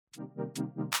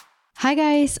Hi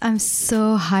guys, I'm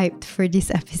so hyped for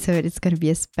this episode. It's going to be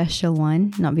a special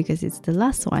one, not because it's the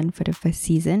last one for the first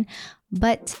season,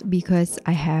 but because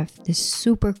I have the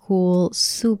super cool,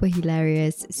 super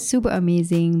hilarious, super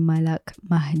amazing Malaque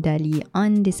Mahdaly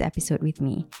on this episode with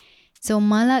me. So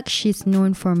Malaque, she's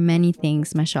known for many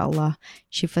things, mashallah.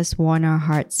 She first won our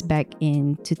hearts back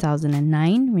in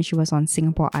 2009 when she was on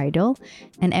Singapore Idol.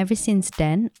 And ever since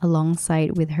then,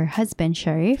 alongside with her husband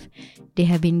Sharif, they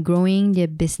have been growing their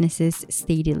businesses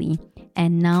steadily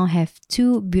and now have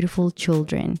 2 beautiful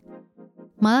children.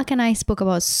 Malaque and I spoke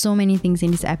about so many things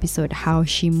in this episode, how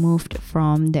she moved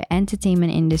from the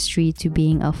entertainment industry to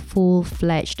being a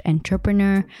full-fledged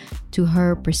entrepreneur, to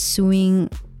her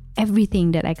pursuing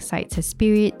everything that excites her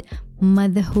spirit,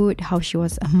 motherhood, how she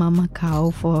was a mama cow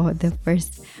for the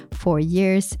first 4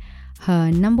 years.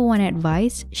 Her number one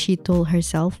advice she told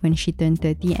herself when she turned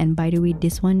 30, and by the way,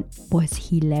 this one was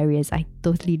hilarious. I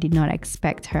totally did not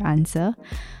expect her answer.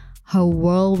 Her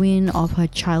whirlwind of her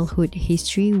childhood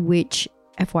history, which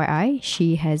FYI,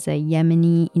 she has a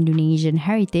Yemeni Indonesian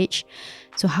heritage.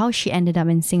 So how she ended up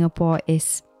in Singapore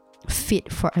is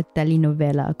fit for a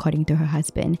telenovela, according to her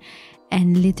husband.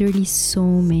 And literally so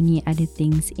many other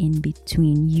things in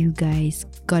between. You guys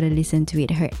gotta listen to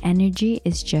it. Her energy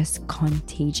is just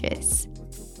contagious.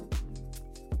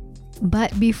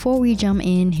 But before we jump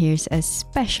in, here's a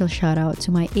special shout out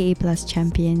to my AA Plus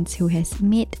champions who has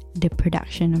made the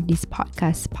production of this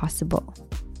podcast possible.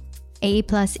 AA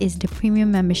Plus is the premium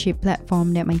membership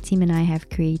platform that my team and I have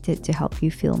created to help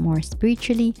you feel more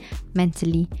spiritually,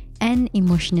 mentally, and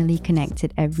emotionally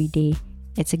connected every day.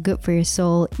 It's a good for your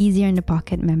soul, easier in the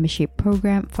pocket membership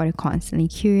program for the constantly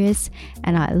curious,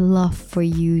 and I'd love for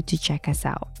you to check us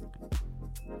out.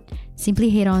 Simply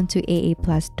head on to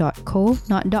aaplus.co,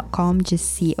 not .com,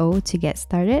 just .co to get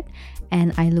started,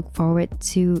 and I look forward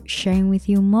to sharing with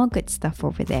you more good stuff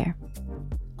over there.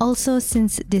 Also,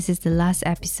 since this is the last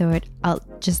episode,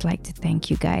 I'd just like to thank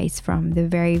you guys from the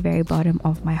very, very bottom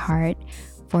of my heart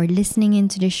for listening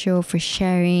into the show, for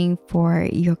sharing, for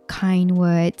your kind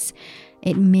words.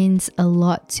 It means a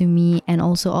lot to me, and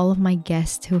also all of my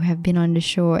guests who have been on the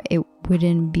show. It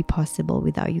wouldn't be possible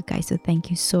without you guys, so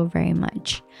thank you so very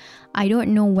much. I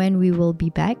don't know when we will be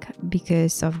back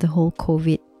because of the whole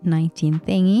COVID-19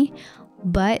 thingy,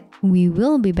 but we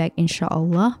will be back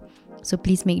inshallah. So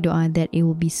please make dua that it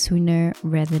will be sooner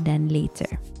rather than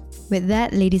later. With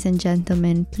that, ladies and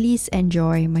gentlemen, please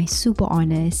enjoy my super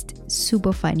honest,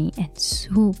 super funny, and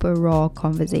super raw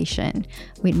conversation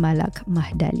with Malaque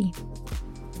Mahdaly.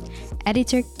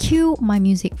 Editor, cue my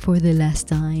music for the last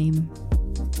time.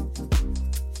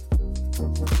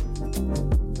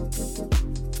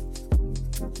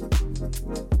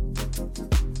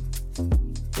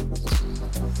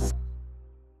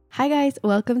 Hi guys,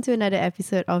 welcome to another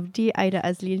episode of the Aida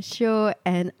Azlin Show,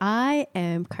 and I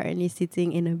am currently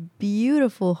sitting in a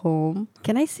beautiful home.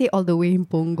 Can I say all the way in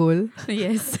Punggol?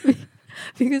 Yes.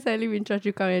 Because I live in Choa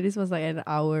Chu Kang and this was like an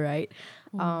hour, right?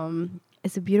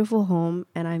 It's a beautiful home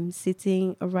and I'm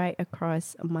sitting right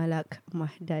across Malaque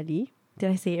Mahdaly.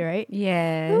 Did I say it right?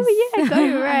 Yes. Oh yeah, I got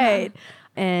it right.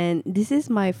 And this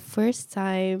is my first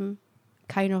time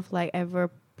kind of like ever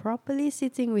properly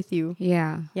sitting with you.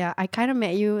 Yeah. Yeah, I kind of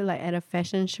met you like at a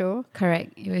fashion show.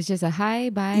 Correct. It was just a hi,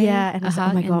 bye. Yeah, and I was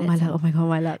like, oh my god, Malaque, oh my god,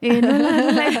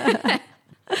 Malaque.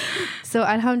 So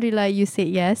alhamdulillah, you said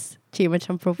yes. Cik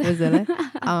macam proposal.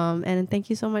 And thank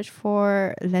you so much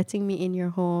for letting me in your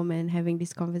home and having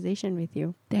this conversation with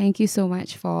you. Thank you so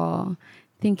much for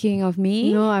thinking of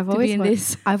me. No, I've always been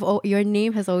this. Your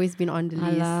name has always been on the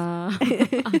list.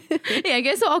 Yeah, I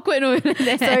get so awkward.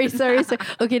 sorry.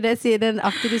 Okay, that's it. Then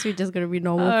after this, we're just gonna be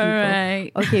normal people.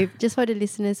 Right. Okay, just for the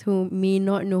listeners who may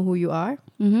not know who you are,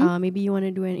 maybe you want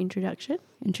to do an introduction.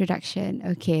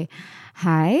 Okay.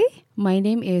 Hi, my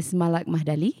name is Malaque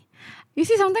Mahdaly. You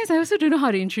see, sometimes I also don't know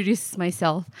how to introduce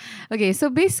myself. Okay, so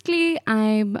basically,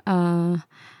 I'm a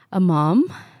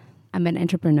mom. I'm an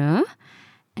entrepreneur,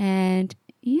 and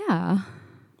yeah.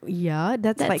 Yeah,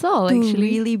 that's like all, two actually.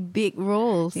 really big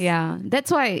roles. Yeah,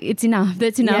 that's why it's enough.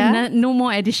 That's enough. Yeah? No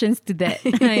more additions to that.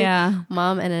 Yeah.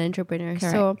 Mom and an entrepreneur.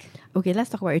 Correct. So, okay, let's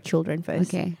talk about your children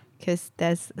first. Okay. Because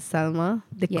there's Salma,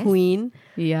 the Yes. queen.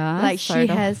 Yeah. Like she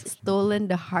has stolen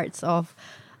the hearts of,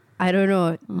 I don't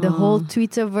know, the whole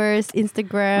Twitterverse,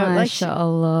 Instagram.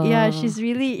 MashaAllah. Yeah, she's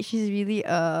really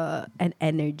an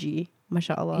energy.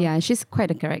 mashallah. Yeah, she's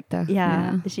quite a character.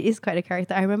 Yeah, she is quite a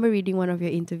character. I remember reading one of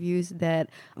your interviews that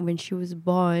when she was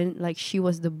born, like she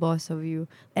was the boss of you.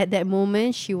 At that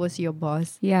moment, she was your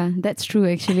boss. Yeah, that's true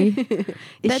actually.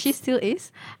 She still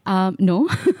is? No.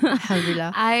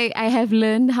 Alhamdulillah. I have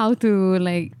learned how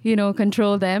to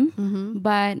control them.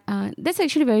 But that's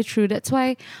actually very true. That's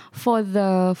why for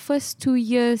the first 2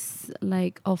 years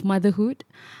of motherhood,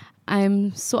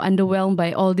 I'm so underwhelmed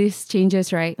by all these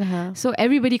changes, right? So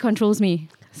everybody controls me.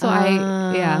 So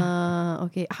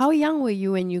Okay. How young were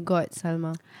you when you got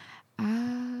Salma?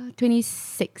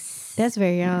 26. That's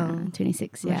very young.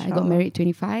 26. Yeah, I got married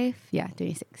 25. Yeah,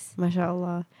 26.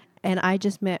 MashaAllah. And I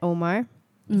just met Omar.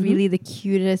 Really the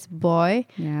cutest boy.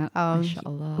 Yeah,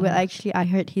 mashallah. Well, actually, I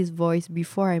heard his voice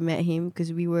before I met him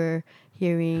because we were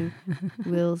hearing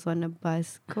wheels on a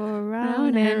bus go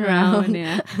round and round.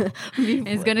 Yeah.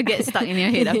 It's going to get stuck in your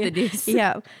head after this.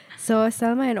 Yeah. So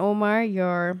Salma and Omar,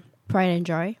 your pride and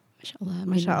joy. Mashallah.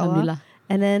 Alhamdulillah.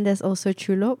 And then there's also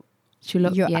Chulop.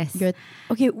 Yes.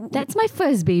 Okay. That's my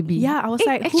first baby. Yeah, I was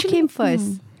who came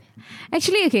first?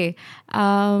 Actually, okay.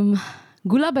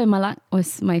 Gula by Malaque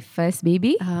was my first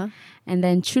baby. And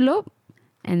then Chulop.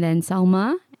 And then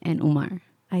Salma and Umar.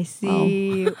 I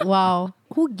see. Wow.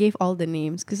 Who gave all the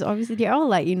names? Because obviously they're all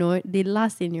they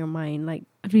last in your mind. Like,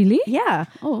 really? Yeah.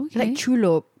 Oh, okay. Like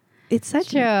Chulop. It's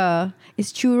such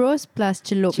it's churros plus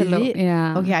chulop, is it?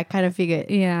 Yeah. Okay, I kind of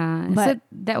figured. Yeah. But so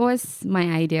that was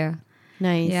my idea.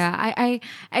 Nice. Yeah. I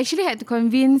actually had to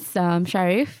convince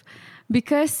Sharif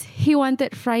because he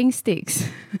wanted frying sticks.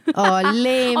 Oh,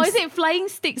 lame. Or is it flying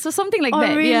sticks or something like that?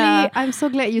 that? Really? Yeah. I'm so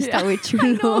glad you stuck with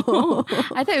chulop.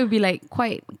 I thought it would be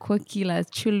quite quirky,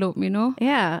 chulop,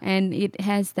 Yeah. And it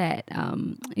has that,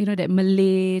 that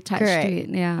Malay touch to it.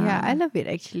 Yeah. Yeah, I love it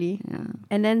actually. Yeah.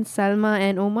 And then Salma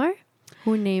and Omar,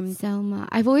 who named Selma?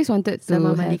 I've always wanted to Salma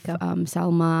have Malika.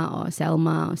 Salma or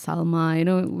Selma or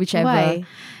Salma, whichever. Why?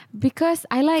 Because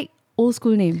I like old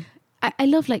school name. I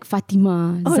love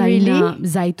Fatima, Oh, Zainab, really?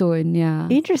 Zaitun, yeah.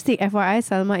 Interesting. FYI,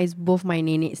 Salma is both my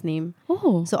nene's name.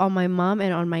 Oh. So on my mom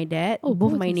and on my dad, both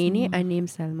both my is nene Salma. are named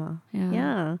Salma.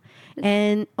 Yeah.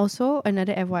 And also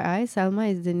another FYI,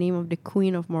 Salma is the name of the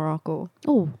Queen of Morocco.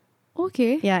 Oh,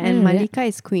 okay. Yeah, I and know that. Malika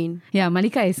is Queen. Yeah,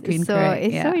 Malika is queen, So correct.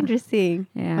 it's so interesting.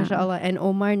 Yeah. MashaAllah. And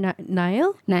Omar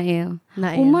Nail? Nail.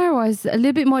 Nail. Umar was a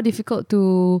little bit more difficult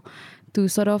to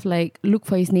sort of look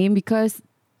for his name because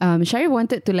Sharif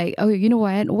wanted to you know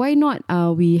what? Why not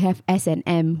we have S and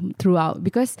M throughout?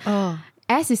 Because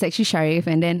S is actually Sharif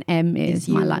and then M is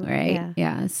you, Malaque, right?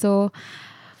 yeah. So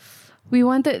we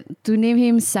wanted to name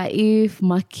him Saif,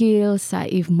 Makil,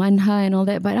 Saif, Manha and all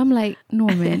that. But I'm like, no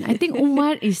man. I think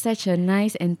Umar is such a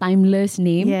nice and timeless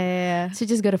name. Yeah. So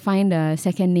just got to find a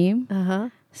second name. Uh-huh.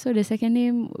 So the second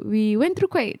name, we went through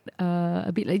quite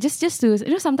a bit. Just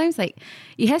to, sometimes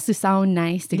it has to sound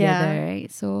nice together,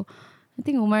 right? So I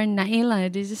think Umar Nail,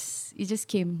 it just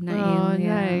came Nail. Oh,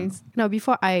 nice. Now,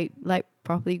 before I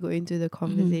properly go into the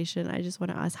conversation, I just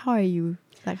want to ask, how are you?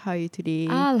 How are you today?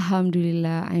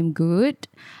 Alhamdulillah, I'm good.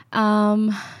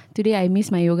 Today I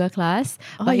missed my yoga class,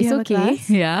 but you it's have a okay. class?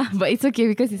 Yeah, but it's okay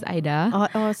because it's Aida.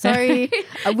 Oh, sorry.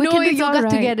 We No, can do it's yoga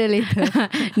alright. together later.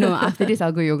 No, after this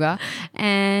I'll go yoga.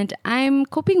 And I'm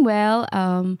coping well.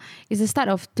 It's the start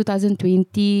of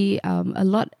 2020. A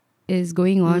lot is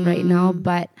going on right now,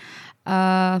 but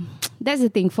that's the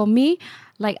thing. For me,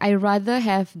 I rather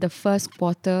have the first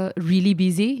quarter really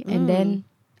busy and then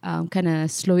kind of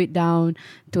slow it down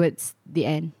towards the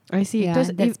end. I see. Yeah,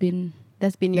 that's been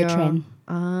the your trend.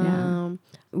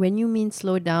 When you mean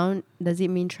slow down, does it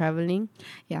mean traveling?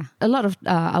 Yeah, a lot of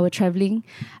our traveling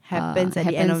Happens at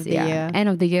the end of the year. End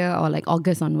of the year or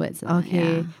August onwards.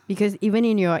 Okay. Yeah. Because even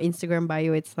in your Instagram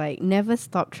bio, it's never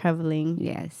stop traveling.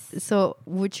 Yes. So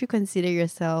would you consider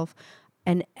yourself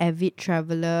an avid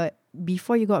traveler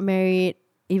before you got married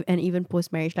and even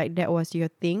post-marriage? That was your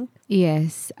thing?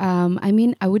 Yes. I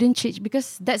mean, I wouldn't change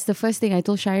because that's the first thing I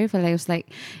told Sharif. I was like,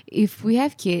 if we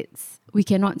have kids, we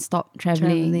cannot stop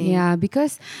traveling. Yeah,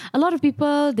 because a lot of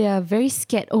people, they are very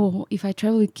scared. Oh, if I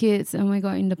travel with kids, oh my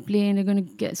God, in the plane, they're going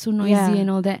to get so noisy and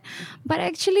all that. But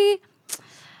actually,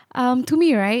 to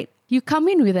me, right, you come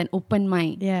in with an open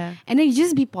mind. Yeah. And then you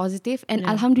just be positive. And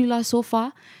Alhamdulillah, so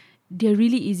far, they're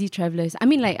really easy travelers. I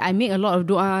mean, I make a lot of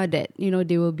dua that,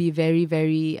 they will be very,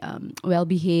 very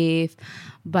well-behaved.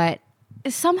 But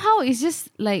somehow it's just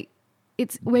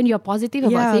it's when you're positive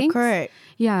about things. Correct.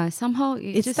 Yeah, somehow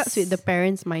It just starts with the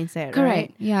parents' mindset,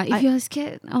 correct. right? Yeah, if you're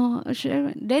scared,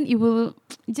 then it will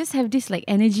just have this like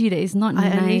energy that is not I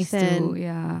nice understand. to.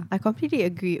 Yeah. I completely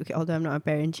agree. Okay, although I'm not a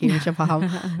parent, macam faham.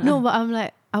 No, but I'm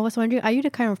like, I was wondering, are you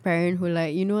the kind of parent who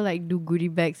like, like do goodie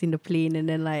bags in the plane and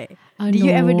then like, did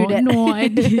you ever do that? No, I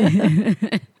didn't.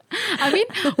 I mean,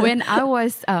 when I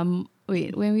was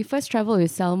when we first traveled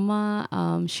with Selma,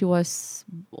 she was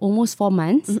almost 4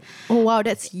 months. Oh wow,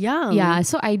 that's young. Yeah,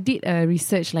 so I did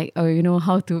research like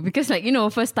how to, because like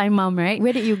first time mom, right?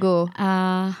 Where did you go?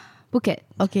 Phuket.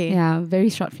 Okay. Yeah, very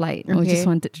short flight. I just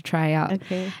wanted to try out.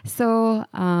 Okay. So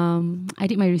I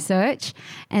did my research,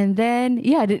 and then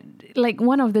like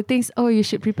one of the things, you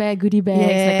should prepare goodie bags,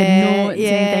 like a note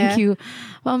saying thank you.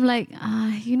 But I'm like,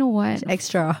 you know what?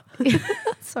 Extra.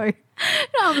 Sorry.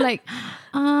 No, I'm like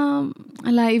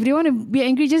if they want to be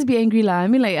angry, just be angry lah. I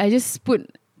mean, like I just put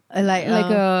like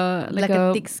a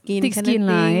thick skin thick kind skin of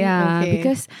lah. thing. Yeah, Okay.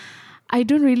 because I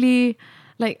don't really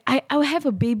like I will have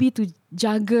a baby to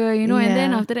jaga, and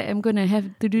then after that I'm gonna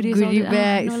have to do this. Goodie all that.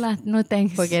 bags. No lah, no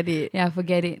thanks. Forget it. Yeah,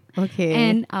 forget it. Okay.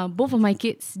 And both of my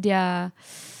kids, they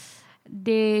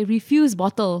refuse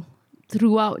bottle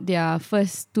throughout their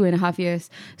first 2.5 years.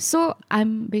 So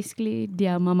I'm basically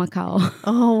their mama cow.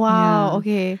 Oh wow. Yeah.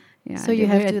 Okay. Yeah, So you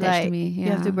they're have very to attached like to me. you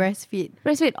have to breastfeed.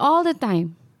 Breastfeed all the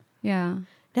time. Yeah.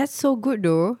 That's so good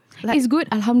though. Like, It's good,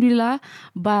 alhamdulillah.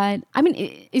 But I mean,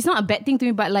 it's not a bad thing to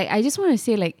me. But like, I just want to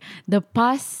say, like, the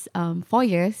past 4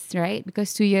 years, right?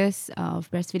 Because 2 years of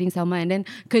breastfeeding Salma, and then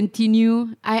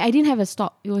continue. I didn't have a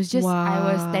stop. It was just I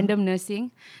was tandem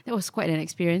nursing. That was quite an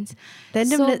experience.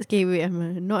 tandem nursing. Okay, wait.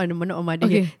 I'm not on my day.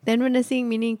 Okay. Tandem nursing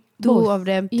meaning two Both. of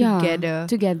them together.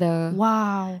 Together.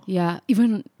 Wow. Yeah.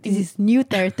 Even This is new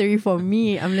territory for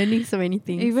me. I'm learning so many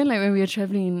things. even like when we were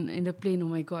traveling in the plane.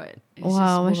 Oh my god. It's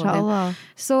Wow, just both of them. mashallah.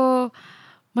 So,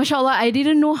 mashallah, I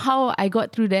didn't know how I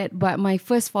got through that, but my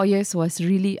first 4 years was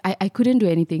really, I couldn't do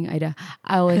anything either.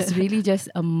 I was really just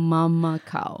a mama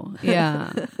cow. Yeah,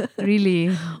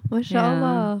 really.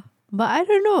 Mashallah. But I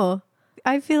don't know.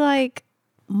 I feel like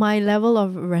my level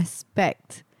of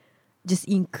respect just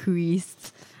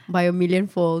increased by a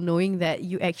millionfold, knowing that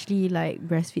you actually like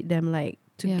breastfeed them like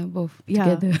Both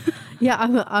Yeah. together. yeah,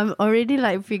 I'm already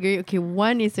like figuring, okay,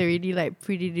 one is already like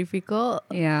pretty difficult,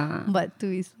 Yeah. but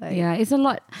two is like Yeah, it's a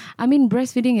lot. I mean,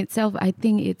 breastfeeding itself, I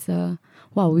think it's a,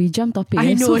 wow, we jumped topic.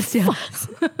 I know, So yeah. fast.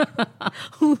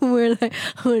 we're like,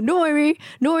 don't worry,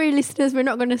 listeners, we're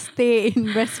not gonna stay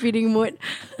in breastfeeding mode.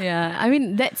 Yeah, I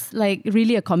mean, that's like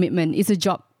really a commitment. It's a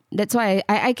job. That's why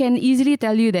I can easily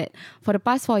tell you that for the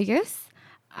past 4 years,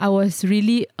 I was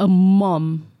really a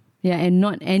mom. Yeah, and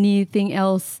not anything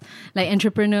else like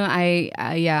entrepreneur. I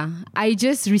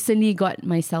just recently got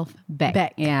myself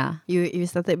back. Yeah. You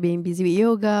started being busy with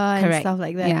yoga and Correct. stuff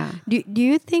like that. Yeah. Do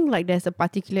you think like there's a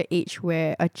particular age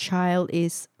where a child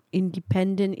is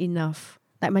independent enough?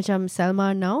 Like macam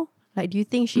Selma now? Like do you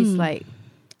think she's like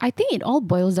I think it all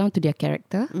boils down to their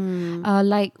character.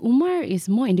 Like Umar is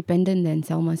more independent than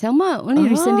Selma. Selma only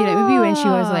recently, like maybe when she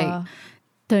was like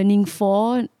turning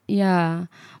 4. Yeah.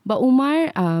 But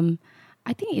Umar,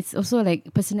 I think it's also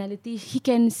like personality. He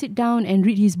can sit down and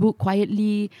read his book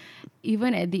quietly,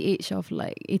 even at the age of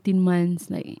like 18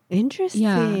 months. Like interesting?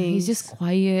 yeah, he's just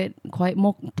quiet,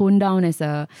 more toned down as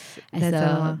a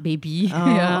baby.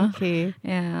 Oh, Yeah. okay.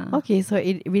 Yeah. Okay, so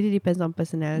it really depends on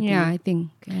personality. Yeah, I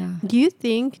think. Yeah. Do you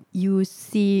think you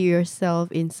see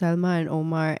yourself in Salma and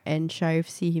Omar and Sharif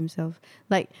see himself?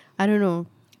 Like, I don't know.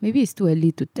 Maybe it's too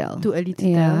early to tell. Too early to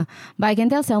Yeah. tell. But I can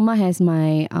tell Selma has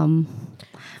my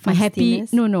my happy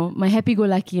Feistiness? my happy go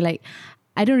lucky. Like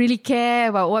I don't really care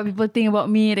about what people think about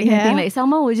me, that kind of thing. Like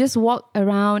Selma will just walk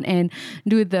around and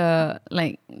do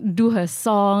her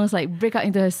songs, like break out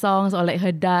into her songs or like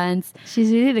her dance. She's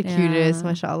really the Yeah. cutest,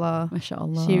 mashallah.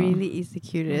 MashaAllah. She really is the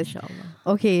cutest.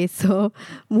 MashaAllah. Okay, so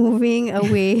moving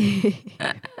away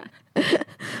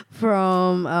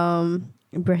from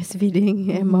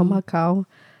breastfeeding and mama cow,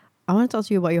 I want to talk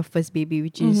to you about your first baby,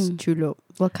 which is Chulop.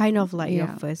 Well, kind of like your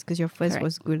first, because your first Correct.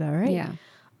 was Gula, right? Yeah.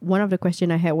 One of the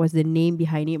question I had was the name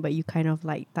behind it, but you kind of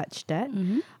like touched that.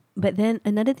 But then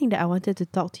another thing that I wanted to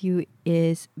talk to you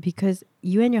is because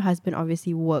you and your husband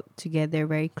obviously work together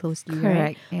very closely, right?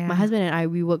 Correct. Yeah. My husband and I,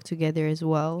 we work together as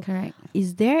well. Correct.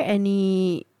 Is there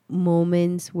any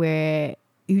moments where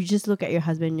you just look at your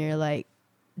husband and you're like,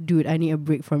 dude, I need a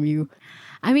break from you?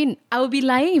 I mean, I would be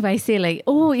lying if I say like,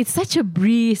 oh, it's such a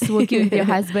breeze working with your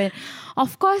husband.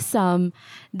 Of course,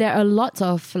 there are lots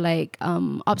of like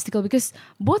obstacles because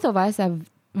both of us are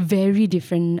very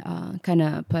different kind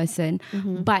of person.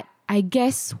 But I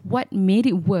guess what made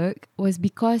it work was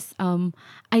because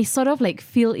I sort of like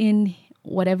fill in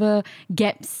whatever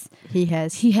gaps He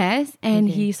has. and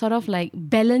Okay. he sort of like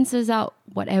balances out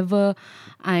whatever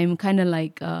I'm kind of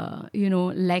like lacking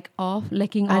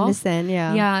off. Understand,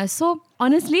 yeah. Yeah, so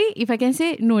honestly, if I can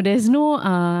say, no, there's not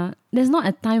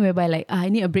a time whereby like I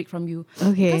need a break from you.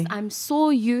 Okay. Because I'm so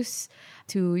used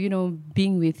to,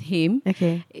 being with him.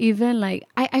 Okay. Even like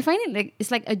I find it like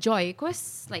it's like a joy,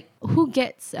 because like who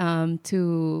gets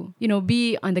to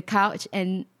be on the couch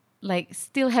and like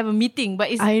still have a meeting,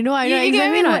 but it's I know you get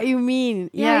exactly what I what mean? you mean.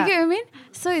 Yeah, Yeah. you get what I mean?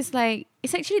 So it's like,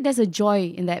 it's actually, there's a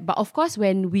joy in that. But of course,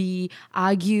 when we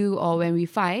argue or when we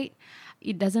fight,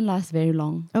 it doesn't last very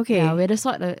long. Okay. Yeah, we're the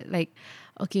sort of like,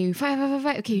 okay, we fight.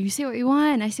 Okay, you say what you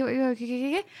want, I say what you want.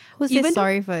 Okay. Who says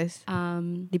sorry first?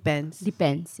 Depends.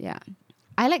 Depends. Yeah.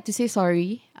 I like to say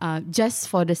sorry, just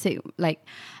for the sake, like,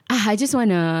 I just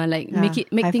wanna like make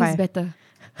high things five. better.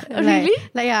 Like, Really?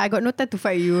 Like, yeah, I got no time to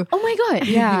fight you. Oh my god!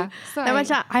 Yeah. So Like,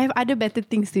 macam, I have other better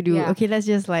things to do. Yeah. Okay, let's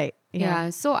just like, yeah.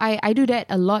 So I do that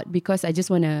a lot because I just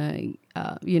wanna,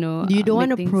 You don't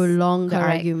want to make things prolong the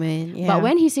correct. argument. Yeah. But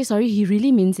when he says sorry, he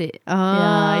really means it.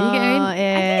 Yeah, you get what I mean?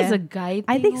 Yeah. I think it's a guy thing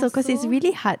I think so, because it's also.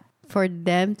 really hard for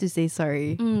them to say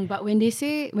sorry. But when they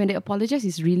apologize,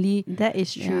 it's really, That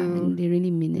is yeah, true. and they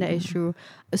really mean it. That is true.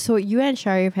 So you and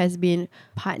Sharif has been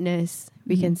partners,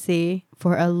 we can say,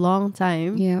 for a long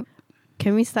time. Yeah.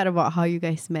 Can we start about how you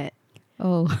guys met?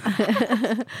 Oh,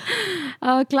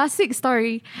 classic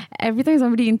story. Every time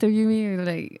somebody interview me,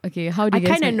 like, okay, how do I you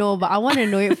guys kind of met? know, but I want to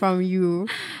know it from you.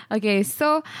 Okay,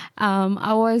 so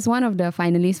I was one of the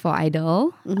finalists for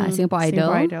Idol, Singapore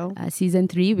Idol, season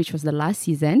 3, which was the last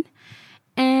season.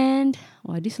 And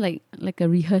this like a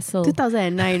rehearsal.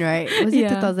 2009, right? Was it Yeah.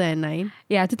 2009?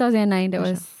 Yeah, 2009. That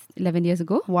was 11 years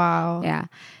ago. Wow. Yeah.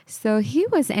 So he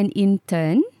was an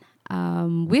intern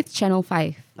with Channel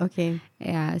 5. Okay.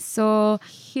 Yeah. So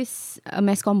he's a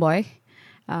Mescom boy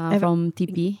from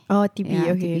TP. Oh, TP.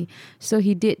 Yeah, Okay. TP. So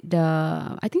he did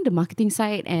the marketing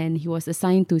side, and he was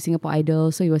assigned to Singapore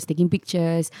Idol. So he was taking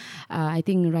pictures, I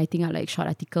think writing out like short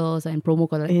articles and promo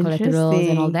collaterals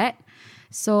and all that.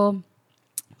 So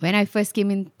when I first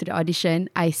came into the audition,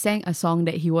 I sang a song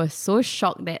that he was so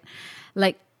shocked that,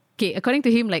 like, okay, according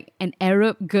to him, like an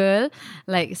Arab girl,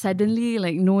 like suddenly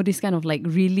like know this kind of like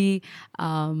really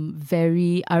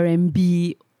very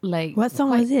R&B, like, What song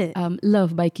was it?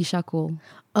 Love by Keisha Cole.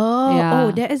 Oh,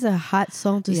 Yeah. that is a hard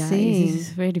song to Yeah, sing. it's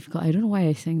very difficult. I don't know why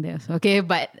I sang that. Okay,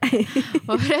 but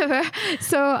whatever.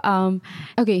 So,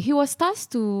 okay, he was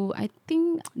tasked to, I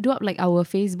think, do up like our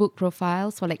Facebook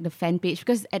profiles for like the fan page,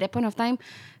 because at that point of time,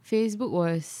 Facebook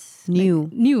was New.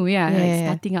 like, new, yeah, like Yeah.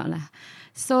 starting out lah.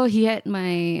 So he had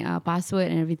my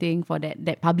password and everything for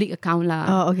that public account lah.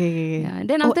 Oh, okay. Yeah.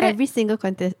 Then after that, every single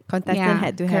contestant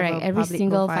had to correct. have a Every public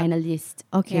single profile. finalist.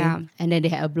 Okay. Yeah. And then they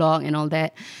had a blog and all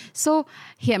that. So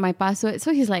he had my password.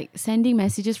 So he's like sending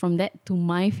messages from that to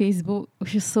my Facebook,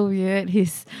 which is so weird.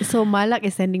 So Malak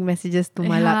is sending messages to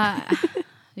Malak.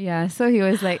 Yeah. So he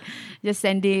was like just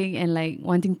sending and like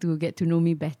wanting to get to know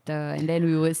me better. And then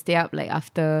we would stay up like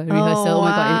after rehearsal. Oh,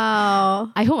 my God.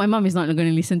 wow. I hope my mom is not going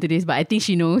to listen to this, but I think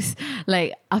she knows.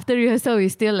 Like after rehearsal, we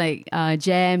still like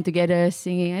jam together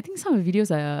singing. I think some of the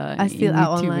videos are Still in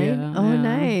out YouTube, online. yeah. Oh, Yeah.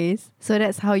 nice. So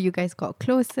that's how you guys got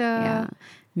closer. Yeah,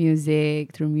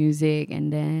 through music.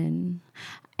 And then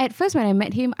at first when I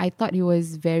met him, I thought he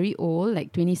was very old,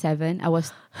 like 27. I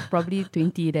was probably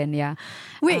 20 then. Yeah.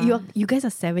 Wait, you guys are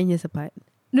 7 years apart.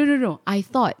 No. I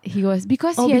thought he was,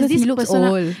 because he has because this he looks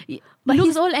old. But he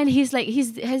looks old, and he's like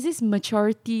has this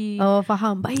maturity. Oh,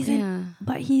 faham. But Yeah.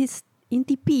 he's in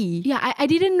TP. Yeah, I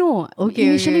didn't know. Okay,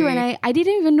 Initially, okay. when I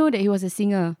didn't even know that he was a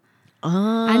singer.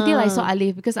 Until I saw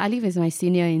Alif, because Alif is my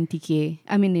senior in TK.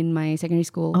 I mean, in my secondary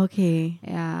school. Okay.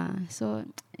 Yeah. So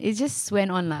it just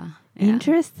went on lah. Yeah.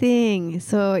 Interesting.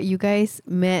 So you guys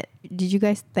met. Did you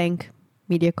guys thank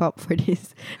MediaCorp for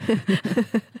this?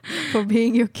 For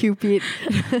being your Cupid?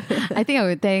 I think I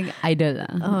would thank Idol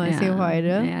lah. Oh, Singapore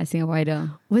Idol? Yeah, Singapore Idol.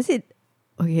 Was it...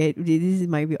 Okay, this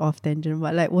might be off tangent,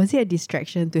 but like, was it a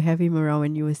distraction to have him around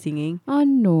when you were singing? Oh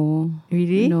no.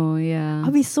 Really? No, yeah. I'll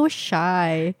be so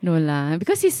shy. No lah,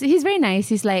 because he's very nice.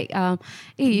 He's like, hey,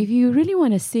 if you really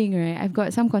want to sing, right, I've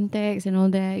got some contacts and all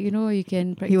that. You know, you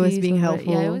can practice. He was being over.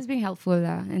 helpful. Yeah, he was being helpful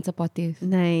lah and supportive.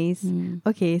 Nice.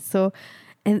 Okay, so...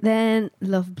 And then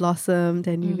love blossomed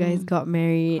and you guys got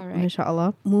married. Correct.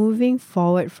 MashaAllah. Moving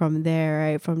forward from there,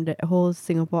 right? From the whole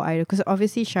Singapore Idol. Because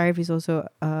obviously Sharif is also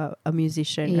a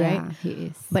musician, Yeah, right? he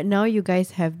is. But now you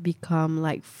guys have become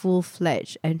like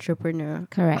full-fledged entrepreneur.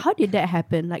 Correct. How did that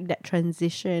happen? Like that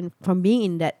transition from being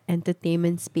in that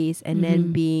entertainment space and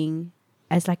then being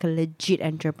as like a legit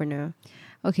entrepreneur?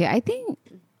 Okay, I think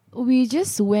we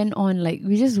just went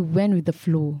with the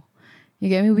flow. You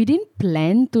get me? We didn't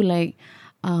plan to like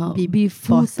be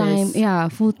full time,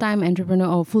 full time entrepreneur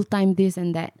or full time this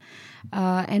and that.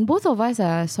 And both of us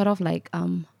are sort of like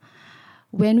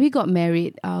when we got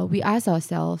married, we asked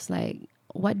ourselves like,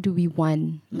 what do we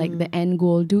want? Like the end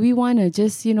goal. Do we want to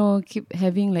just, keep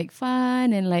having like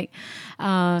fun and like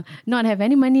not have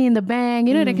any money in the bank,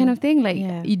 that kind of thing?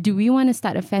 Like, do we want to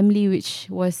start a family, which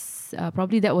was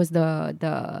probably that was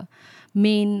the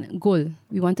main goal.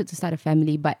 We wanted to start a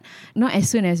family, but not as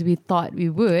soon as we thought we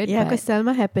would. Yeah, because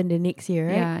Selma happened the next year,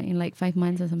 right? Yeah, in like 5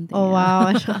 months or something. Oh,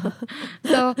 wow.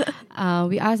 So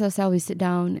we asked ourselves, we sit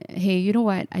down, hey, you know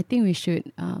what? I think we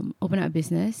should open up a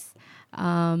business.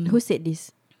 Who said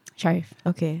this? Sharif.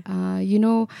 Okay.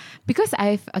 Because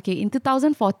in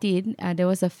 2014, there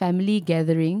was a family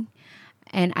gathering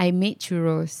and I made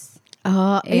churros.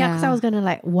 Because I was gonna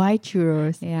like, why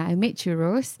churros? Yeah, I made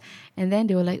churros, and then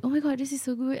they were like, "Oh my god, this is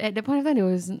so good!" At that point of time, there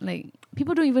was like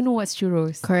people don't even know what's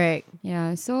churros. Correct.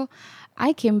 Yeah, so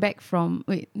I came back from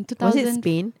in 2000. Was it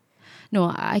Spain?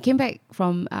 No, I came back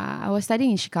from. I was studying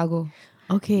in Chicago.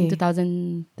 Okay. In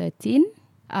 2013.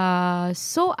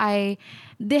 So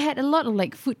they had a lot of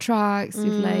like food trucks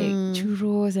with like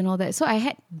churros and all that. So I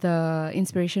had the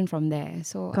inspiration from there.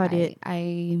 So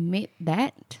I made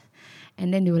that.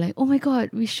 And then they were like, oh my God,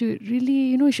 we should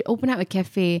really, we should open up a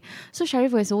cafe. So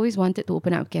Sharif has always wanted to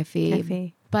open up a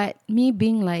cafe. But me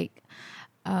being like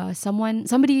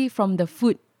somebody from the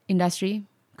food industry,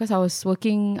 because I was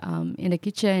working in the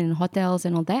kitchen, in hotels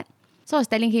and all that. So I was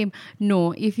telling him,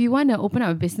 no, if you want to open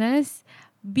up a business,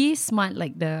 be smart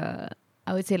like I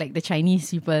would say like the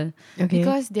Chinese people. Okay.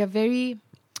 Because they're very,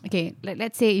 like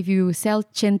let's say if you sell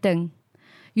cheng-teng,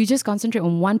 you just concentrate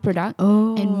on one product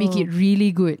and make it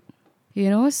really good.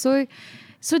 So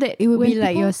that it would be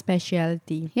like your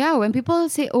specialty. Yeah, when people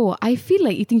say, oh, I feel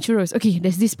like eating churros. Okay,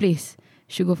 there's this place.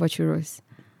 Should go for churros.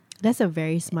 That's a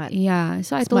very smart. Yeah,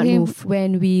 so I told him move.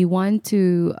 When we want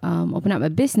to open up a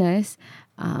business,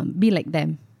 be like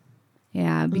them.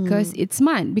 Yeah, because it's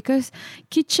smart. Because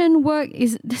kitchen work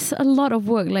there's a lot of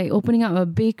work. Like opening up a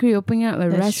bakery, opening up a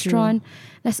restaurant. True.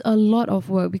 That's a lot of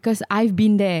work because I've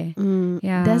been there.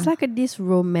 Yeah, there's like this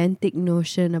romantic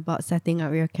notion about setting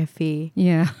up your cafe.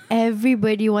 Yeah,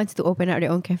 everybody wants to open up their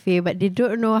own cafe, but they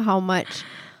don't know how much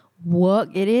work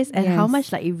it is and how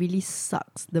much like it really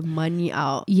sucks the money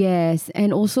out. Yes,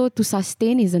 and also to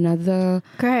sustain is another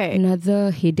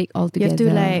headache altogether. You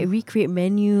have to like recreate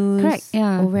menus. Correct.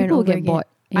 Yeah, over people and over get again. bored.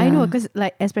 Yeah. I know, because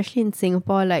like especially in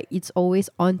Singapore, like it's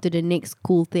always on to the next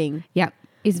cool thing. Yeah,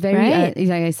 it's very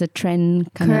it's a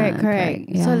trend. Correct.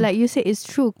 Yeah. So like you say, it's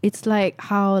true. It's like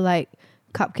how like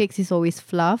cupcakes is always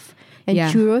fluff and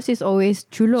churros is always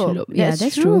chulo. Yeah,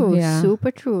 that's true. Yeah.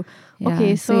 Super true. Yeah,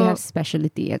 okay, so you have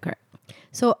specialty. Yeah, correct.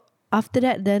 So after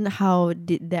that, then how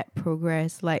did that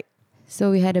progress? Like,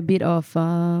 so we had a bit of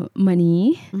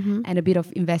money and a bit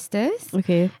of investors.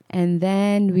 Okay. And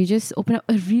then we just opened up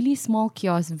a really small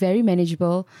kiosk, very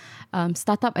manageable.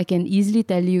 Startup, I can easily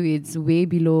tell you it's way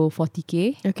below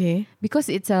 40K. Okay. Because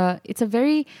it's a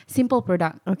very simple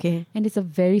product. Okay. And it's a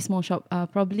very small shop.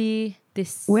 Probably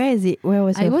this. Where is it? Where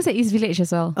was it? I was at East Village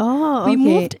as well. Oh, okay. We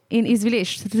moved in East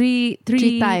Village three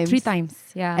times. 3 times.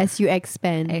 Yeah. As you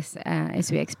expand. As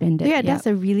we expanded. Yeah, that's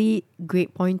a really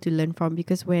great point to learn from,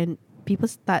 because when people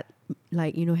start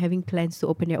like, having plans to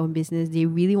open their own business, they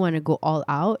really want to go all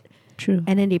out. True.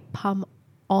 And then they pump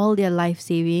all their life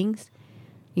savings,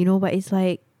 but it's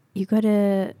like you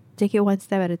gotta take it one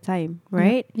step at a time,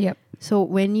 right? Yep. So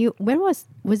when was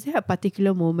there a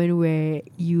particular moment where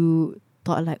you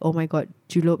thought like, oh my God,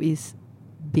 Julop is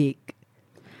big?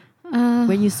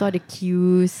 When you saw the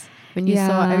queues, when you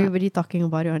saw everybody talking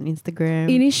about it on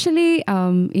Instagram. Initially,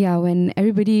 when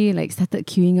everybody like started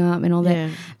queuing up and all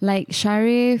that, like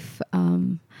Sharif,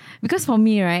 because for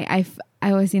me, right,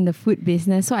 I was in the food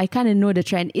business, so I kind of know the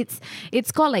trend. It's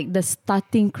called like the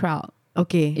starting crowd.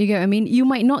 Okay. You get what I mean? You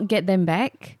might not get them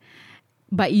back,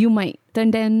 but you might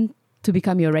turn them to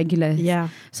become your regulars. Yeah.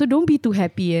 So don't be too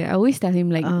happy. I always tell him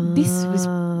like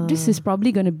this is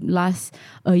probably gonna last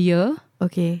a year.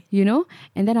 Okay.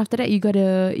 And then after that you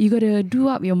gotta do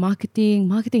up your marketing.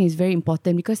 Marketing is very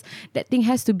important because that thing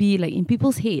has to be like in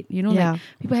people's head. Like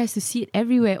people has to see it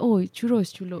everywhere. Oh,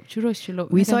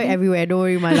 churros. We saw it everywhere. Don't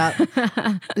worry, my love.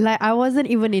 Like I wasn't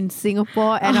even in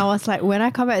Singapore, and I was like, when I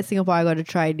come back to Singapore, I gotta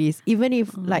try this. Even if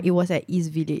like it was at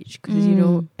East Village, because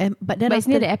but it's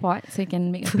near the airport, so you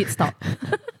can make a pit stop.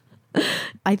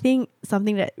 I think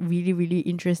something that really, really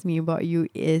interests me about you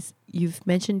is you've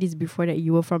mentioned this before, that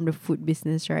you were from the food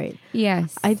business, right?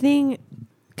 Yes. I think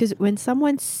because when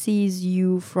someone sees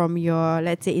you from your,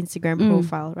 let's say, Instagram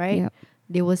profile, right? Yep.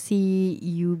 They will see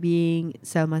you being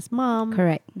Selma's mom.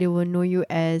 Correct. They will know you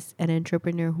as an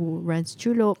entrepreneur who runs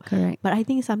Julop. Correct. But I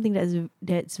think something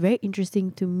that's very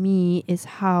interesting to me is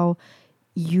how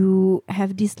you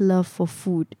have this love for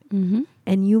food,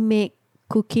 and you make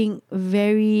cooking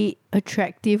very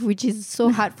attractive, which is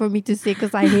so hard for me to say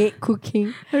because I hate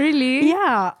cooking. Really?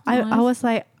 Yeah, I was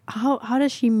like, how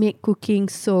does she make cooking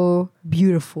so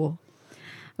beautiful?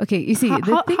 Okay, you see,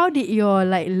 How did your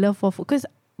like love for food? Because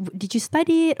did you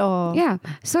study it or? Yeah.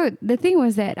 So the thing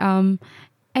was that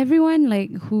everyone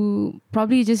like who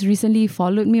probably just recently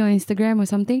followed me on Instagram or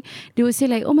something, they would say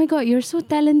like, "Oh my God, you're so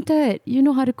talented. You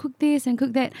know how to cook this and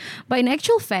cook that." But in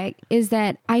actual fact, is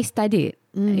that I studied.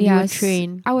 You were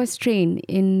trained. I was trained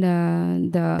in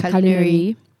the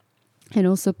culinary and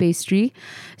also pastry.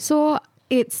 So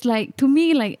it's like, to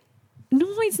me, like, no,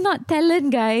 it's not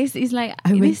talent, guys. It's like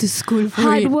I went to school for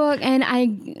hard it. work, and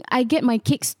I get my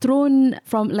cakes thrown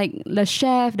from like the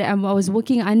chef that I was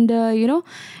working under, you know,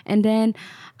 and then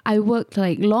I worked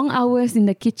like long hours in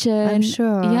the kitchen. I'm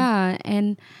sure. Yeah,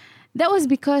 and that was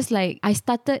because like I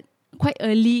started quite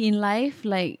early in life.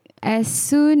 Like as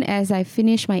soon as I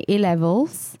finished my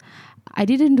A-levels, I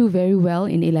didn't do very well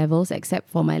in A-levels except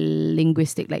for my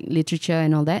linguistic, like literature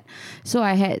and all that. So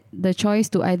I had the choice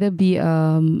to either be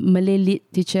a Malay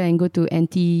lit teacher and go to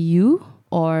NTU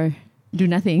or do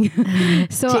nothing.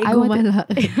 So I wanted,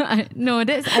 no,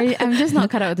 I'm just not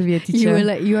cut out to be a teacher.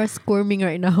 You are squirming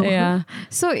right now. Yeah.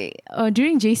 So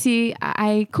during JC,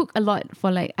 I cook a lot for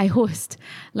like, I host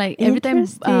like every time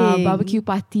barbecue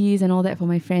parties and all that for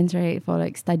my friends, right? For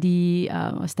like study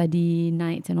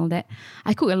nights and all that.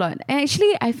 I cook a lot. And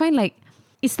actually I find like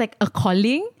it's like a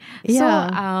calling.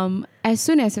 Yeah. So as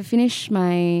soon as I finished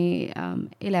my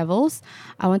A-levels,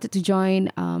 I wanted to join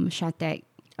Shatec.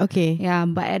 Okay. Yeah,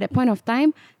 but at that point of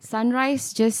time,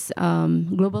 Sunrise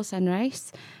Global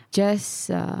Sunrise I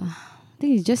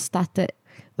think it just started.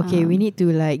 Okay, we need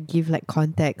to like give like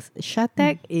context.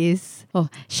 Shatec is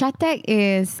Shatec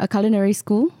is a culinary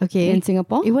school in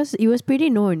Singapore. It was pretty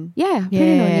known. Yeah,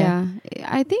 pretty known, yeah.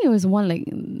 I think it was one like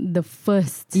the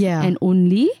first and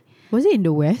only. Was it in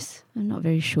the West? I'm not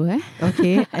very sure.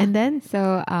 Okay, and then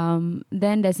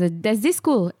then there's this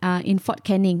school in Fort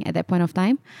Canning at that point of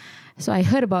time. So I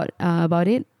heard about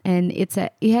it, and it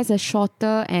has a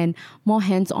shorter and more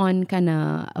hands-on kind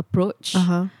of approach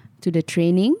to the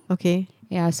training. Okay.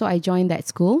 Yeah, so I joined that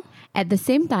school. At the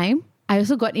same time, I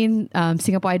also got in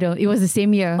Singapore Idol. It was the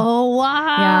same year. Oh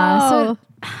wow! Yeah, so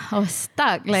I was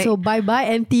stuck. Like, so bye bye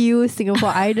NTU,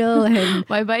 Singapore Idol, and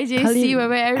bye bye JC, bye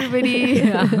bye everybody.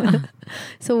 Yeah.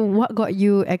 So what got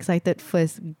you excited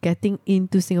first, getting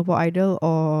into Singapore Idol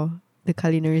or the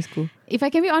culinary school? If I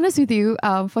can be honest with you,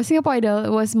 for Singapore Idol, it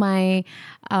was my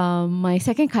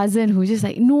second cousin who just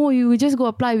like, no, you just go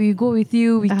apply, we go with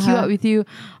you, we queue up with you.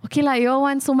 Okay lah, you all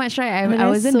want so much, right? I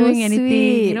wasn't doing anything,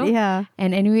 sweet. You know? Yeah.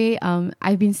 And anyway,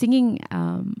 I've been singing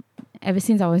ever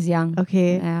since I was young.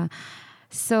 Okay.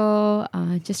 So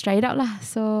just try it out lah.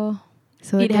 So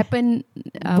it happened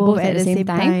both at the same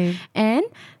time. And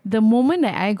the moment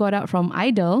that I got out from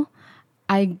Idol,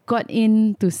 I got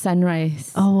into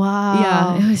Sunrise. Oh wow!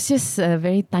 Yeah, it was just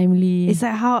very timely. It's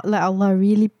like how like Allah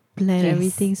really planned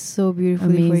everything so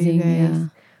beautifully for you guys. Yeah.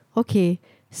 Okay,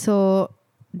 so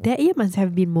that year must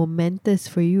have been momentous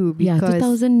for you because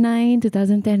 2009,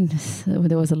 2010,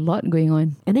 there was a lot going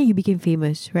on. And then you became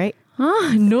famous, right?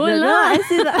 Huh? No lah.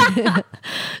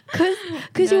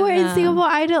 Because you were in Singapore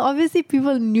Idol, obviously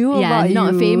people knew about you.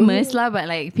 Yeah, not famous lah, but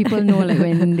like people know like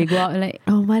when they go out like,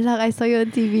 oh Malak, I saw you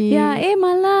on TV. Yeah,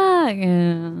 Malak.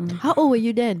 Yeah. How old were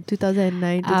you then?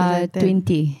 2009, 2010?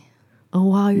 20. Oh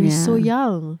wow, you're so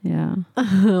young. Yeah.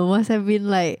 Must have been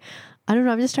like, I don't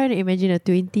know, I'm just trying to imagine a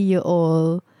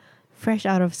 20-year-old fresh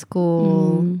out of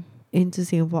school into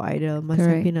Singapore Idol. Must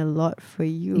have been a lot for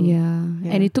you. Yeah.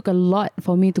 And it took a lot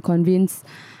for me to convince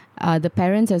the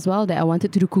parents as well that I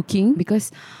wanted to do cooking,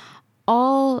 because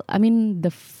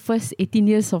the first 18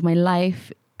 years of my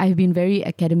life, I've been very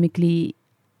academically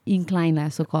inclined,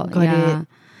 so-called. Got it.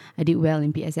 I did well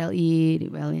in PSLE,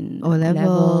 did well in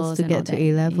O-levels to get to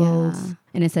A-levels. Yeah.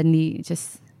 And then suddenly it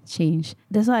just changed.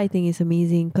 That's why I think it's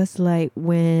amazing, because like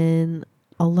when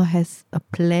Allah has a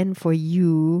plan for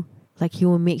you, like He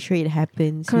will make sure it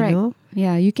happens. Correct. You know?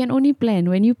 Yeah, you can only plan.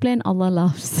 When you plan, Allah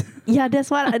laughs. Yeah, that's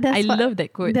what I love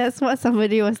that quote. That's what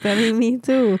somebody was telling me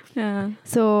too. Yeah.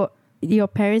 So your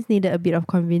parents needed a bit of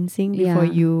convincing before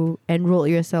you enrolled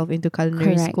yourself into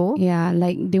culinary school. Yeah,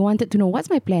 like they wanted to know, what's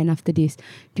my plan after this?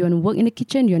 Do you want to work in the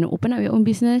kitchen? Do you want to open up your own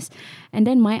business? And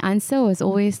then my answer was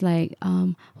always like,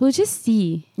 we'll just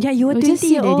see. Yeah, you were we'll 20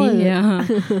 years old. Yeah.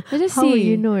 We'll just How see. will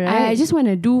you know, right? I just want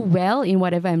to do well in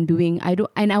whatever I'm doing.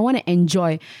 And I want to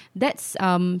enjoy. That's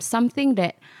something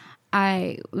that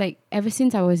I like ever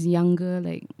since I was younger,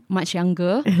 like much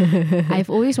younger. I've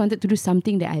always wanted to do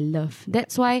something that I love.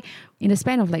 That's why in the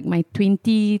span of like my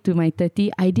 20 to my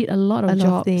 30, I did a lot of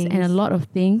jobs and a lot of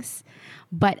things.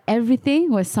 But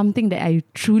everything was something that I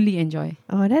truly enjoy.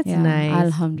 Oh, that's nice.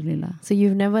 Alhamdulillah. So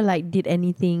you've never like did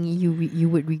anything you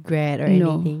would regret or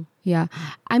anything? Yeah.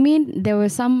 I mean, there were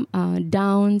some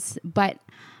downs, but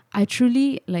I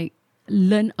truly like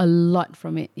learn a lot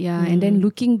from it. Yeah. And then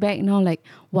looking back now, like,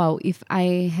 wow, if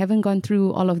I haven't gone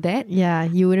through all of that,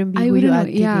 you wouldn't be who you are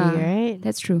today, right?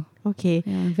 That's true. Okay.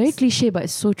 Yeah, very cliche, but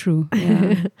it's so true.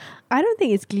 Yeah. I don't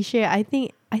think it's cliche. I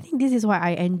think this is why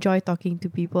I enjoy talking to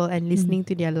people and listening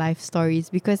to their life stories,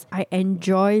 because I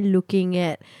enjoy looking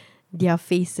at their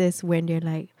faces when they're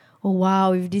like, oh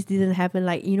wow, if this didn't happen,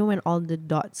 like, you know, when all the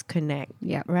dots connect.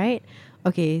 Yeah. Right?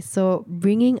 Okay, so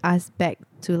bringing us back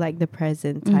to like the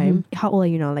present time. How old are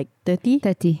you now? Like 30?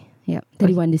 30. Yeah.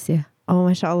 31 this year. Oh,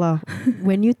 mashallah.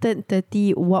 When you turned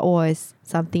 30, what was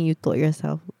something you told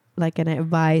yourself? Like an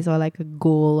advice or like a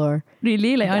goal or...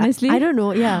 Really? Like honestly? I don't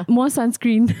know. Yeah. More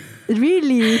sunscreen.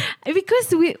 Really? Because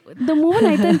the moment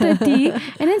I turned 30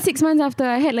 and then 6 months after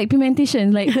I had like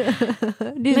pigmentation, like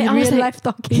this is real life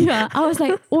talking. Yeah, I was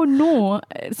like, oh no,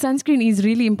 sunscreen is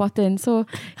really important. So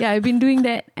yeah, I've been doing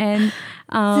that, and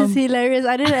this is hilarious.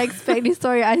 I didn't expect this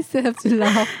story. I still have to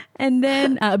laugh. And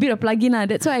then a bit of plug-in.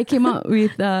 That's why I came up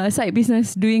with a side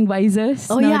business doing visors.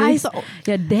 Oh nowadays. yeah, I saw.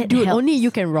 Yeah, that dude, helps. only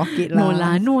you can rock it No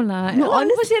lah. lah. No,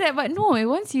 People say that, but no,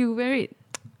 once you wear it,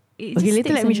 okay,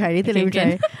 later let me try.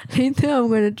 Later I'm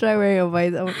going to try wearing a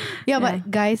visor. Yeah, but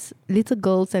guys, little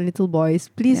girls and little boys,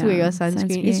 please wear your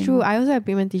sunscreen. It's true. I also have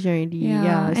pigmentation already.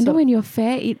 Yeah. And then when you're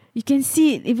fair, you can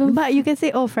see it even. But you can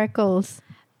say, oh, freckles.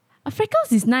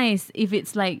 Freckles is nice if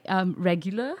it's like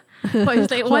regular, but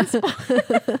it's like one spot.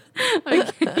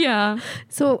 Okay, yeah.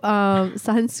 So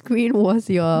sunscreen was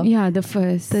your the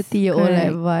first 30-year-old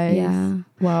advice. Yeah.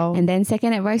 Wow. And then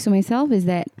second advice to myself is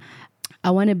that I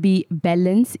want to be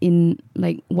balanced in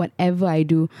like whatever I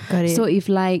do. Got it. So if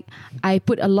like I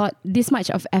put this much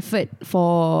of effort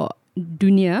for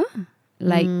dunya,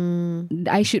 like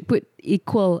I should put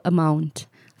equal amount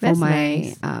for That's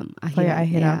nice. For your akhirat.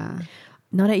 akhirat.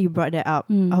 Now that you brought that up,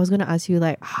 I was going to ask you,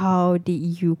 like, how did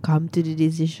you come to the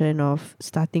decision of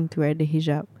starting to wear the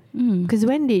hijab? Because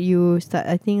when did you start?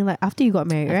 I think like after you got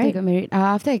married, After right? I got married.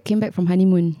 After I came back from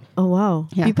honeymoon. Oh wow.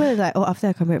 Yeah. People are like, oh, after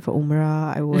I come back from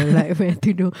Umrah, I will like wear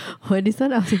to do. Oh, this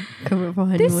one after come back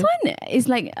from honeymoon. This one is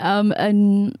like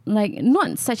like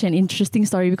not such an interesting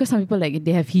story, because some people like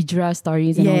they have hijrah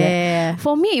stories and all that.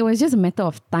 For me, it was just a matter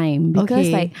of time, because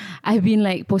like I've been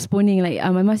like postponing. Like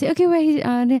my mom said, okay,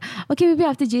 okay, maybe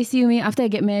after JC, maybe after I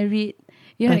get married,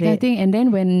 you know, that kind of thing. And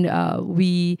then when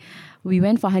we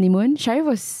went for honeymoon,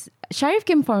 Sharif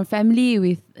came from a family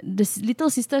with the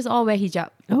little sisters all wear hijab.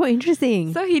 Oh,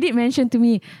 interesting. So he did mention to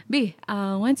me, "Babe,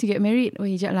 once you get married, wear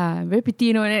hijab lah. Very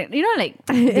pretty, you know. Like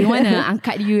they want to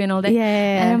angkat you and all that."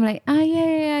 Yeah. And I'm like,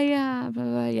 yeah. Blah,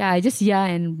 blah. Yeah, I just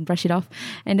and brush it off.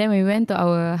 And then when we went to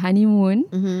our honeymoon,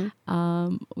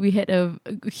 we had a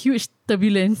huge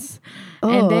turbulence.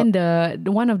 And then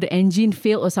the one of the engine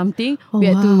failed or something.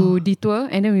 We had to detour,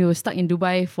 and then we were stuck in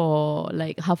Dubai for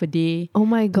like half a day. Oh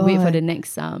my god. Wait for the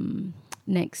next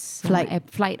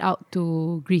flight out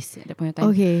to Greece at that point of time.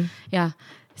 Okay. Yeah.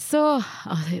 So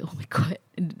I was like, oh my god,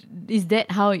 is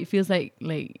that how it feels like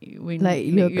when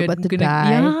you're about to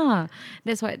die? Yeah,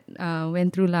 that's what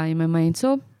went through in my mind.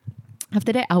 So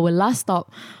after that, our last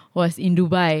stop was in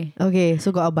Dubai. Okay,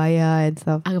 so got abaya and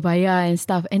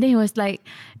stuff. And then he was like,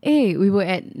 hey, we were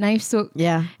at Knife Souk.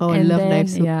 Yeah. Oh, I love Knife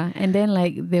Souk. Yeah. And then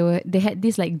like they had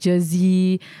this like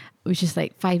jersey, which is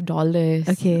like $5.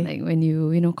 Okay. Like when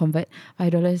you convert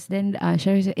 $5. Then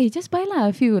Sharif said, hey, just buy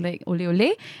a few like ole.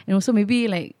 And also maybe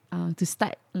like to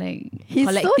start like he's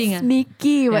collecting. So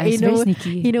sneaky, but he's very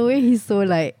sneaky. In a way he's so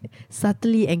like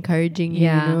subtly encouraging you,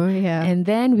 you know? Yeah. And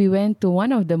then we went to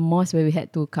one of the mosques where we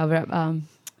had to cover up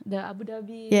the Abu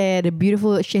Dhabi. Yeah, the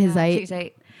beautiful Sheikh Zayed. Sheikh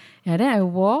Zayed. Yeah, then I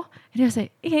wore, and I was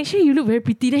like, hey, actually you look very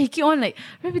pretty. Then he keep on like,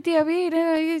 very pretty, Abi.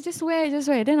 Then just wear.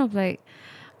 Then I was like,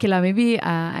 okay lah, maybe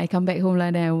I come back home lah,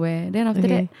 then I wear. Then after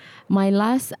that, my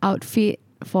last outfit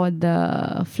for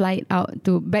the flight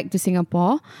back to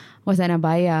Singapore was an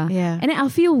abaya. Yeah. And then I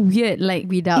feel weird like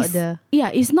Without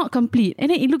it's not complete. And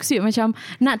then it looks weird macam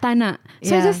nak tak nak.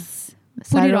 So I just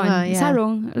put it on.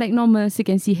 Sarung, like normal, so you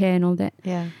can see hair and all that.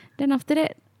 Yeah. Then after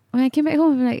that, when I came back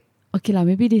home, I'm like, okay lah,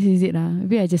 maybe this is it lah.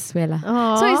 Maybe I just swear lah.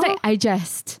 So it's like I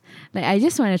just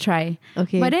want to try.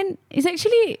 Okay. But then it's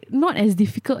actually not as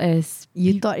difficult as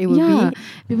you thought it would be.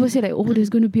 People say like, oh, there's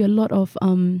going to be a lot of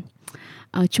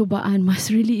cobaan, must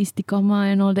really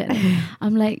istiqamah and all that.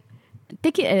 I'm like,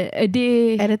 take it a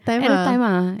day at a time.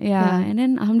 Yeah. And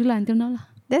then alhamdulillah until now lah.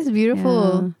 That's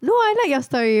beautiful. Yeah. No, I like your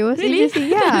story. It was really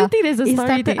interesting. Yeah. I don't think there's a it story.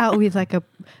 Started out with like a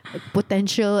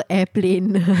potential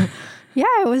airplane.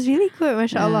 Yeah, it was really good,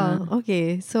 mashallah. Yeah.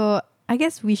 Okay, so I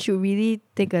guess we should really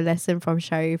take a lesson from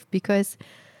Sharif because,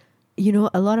 you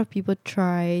know, a lot of people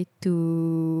try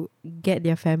to get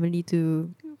their family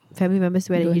members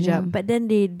to wear the hijab, but then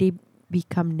they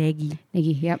become naggy.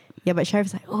 Yep. Yeah, but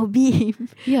Sharif's like, oh, be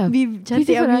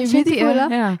cantik, beautiful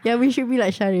lah. Yeah, we should be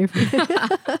like Sharif.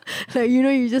 Like, you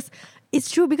know, it's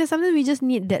true because sometimes we just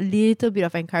need that little bit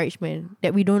of encouragement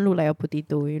that we don't look like a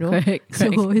potato, you know. Correct.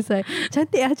 So it's like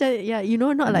cantik. Yeah, you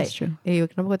know, not that's like true. hey,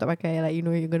 kenapa kau tak pakai? Like, you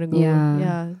know, you're gonna go. Yeah.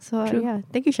 Yeah. So True. yeah,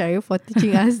 thank you, Sharif, for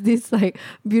teaching us this like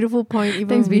beautiful point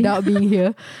even without being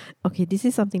here. Okay, this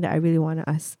is something that I really want to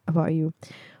ask about you.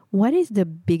 What is the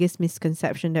biggest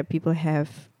misconception that people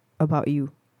have about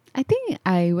you? I think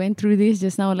I went through this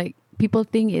just now. Like, people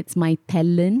think it's my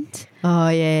talent. Oh,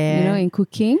 yeah. You know, in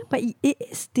cooking. But it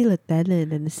is still a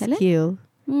talent and a skill.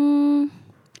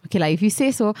 Okay, like if you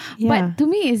say so. Yeah. But to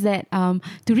me, is that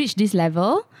to reach this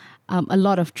level, a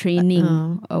lot of training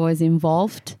was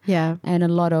involved. Yeah. And a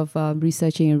lot of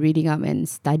researching and reading up and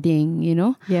studying, you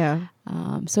know. Yeah.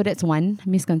 So that's one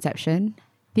misconception.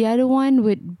 The other one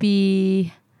would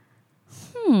be,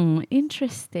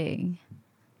 interesting.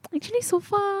 Actually, so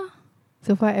far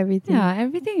everything. Yeah,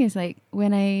 everything is like,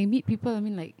 when I meet people, I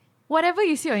mean, like, whatever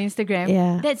you see on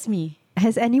Instagram, that's me.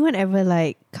 Has anyone ever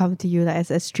like come to you like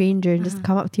as a stranger and just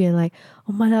come up to you and like,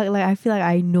 oh my God, like I feel like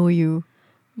I know you,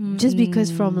 just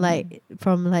because from like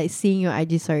seeing your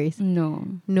IG stories?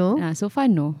 No. So far,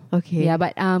 no. Okay. Yeah,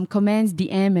 but comments,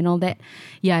 DM, and all that.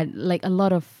 Yeah, like a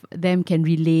lot of them can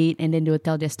relate, and then they will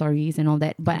tell their stories and all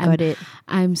that. But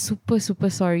I'm super, super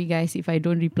sorry, guys, if I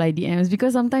don't reply DMs,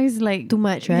 because sometimes like too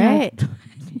much, right? Yeah,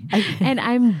 and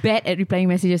I'm bad at replying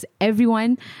messages.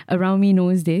 Everyone around me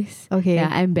knows this. Okay. Yeah,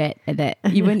 I'm bad at that.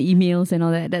 Even emails and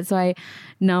all that. That's why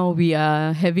now we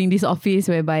are having this office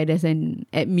whereby there's an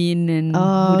admin and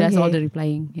who does all the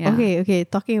replying. Yeah. Okay.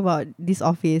 Talking about this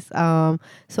office,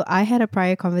 so I had a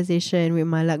prior conversation with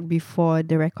Malaque before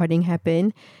the recording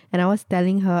happened, and I was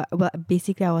telling her,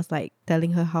 basically I was like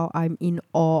telling her how I'm in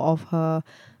awe of her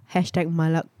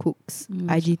 #Malaque Cooks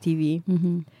IGTV.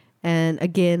 Mm-hmm. And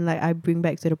again, like I bring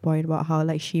back to the point about how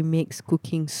like she makes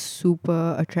cooking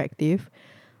super attractive.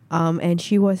 And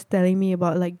she was telling me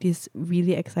about like this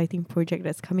really exciting project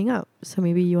that's coming up. So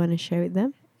maybe you want to share with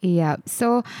them? Yeah.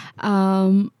 So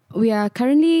we are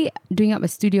currently doing up a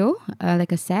studio,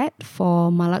 like a set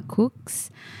for Malaque Cooks.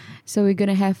 So we're going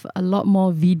to have a lot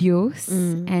more videos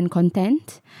and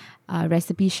content.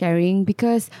 Recipe sharing,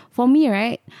 because for me,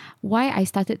 right, why I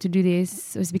started to do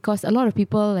this was because a lot of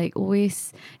people like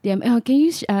always DM, can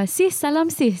you sis, salam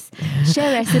sis,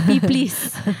 share recipe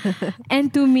please.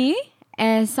 And to me,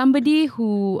 as somebody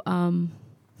who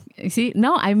see,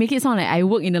 now I make it sound like I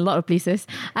work in a lot of places.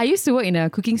 I used to work in a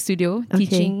cooking studio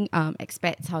teaching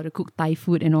expats how to cook Thai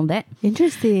food and all that.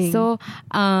 Interesting. So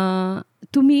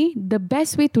to me, the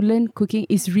best way to learn cooking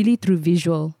is really through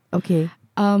visual. Okay.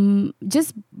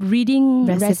 Just reading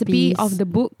recipe of the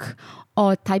book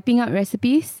or typing out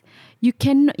recipes, you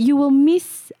will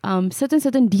miss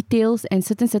certain details and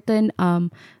certain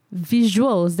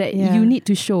visuals that you need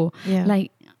to show. Yeah. Like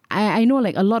I know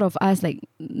like a lot of us like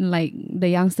the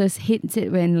youngsters hates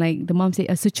it when like the mom say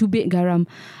secubit garam.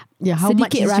 Yeah, how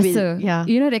much sedikit is rasa. Yeah.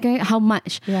 You know that kind, how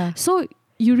much. Yeah. So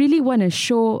you really want to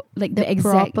show like the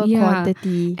exact proper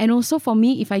quantity. And also for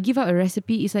me, if I give out a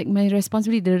recipe, it's like my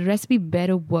responsibility. The recipe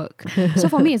better work. So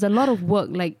for me, it's a lot of work.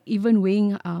 Like even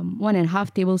weighing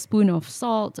 1.5 tablespoon of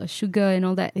salt or sugar and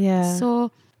all that. Yeah.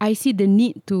 So I see the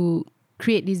need to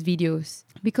create these videos,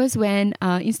 because when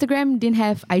Instagram didn't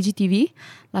have IGTV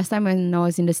last time when I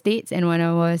was in the States, and when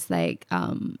I was like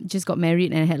just got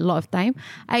married and I had a lot of time,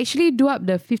 I actually do up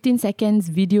the 15 seconds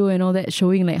video and all that,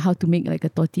 showing like how to make like a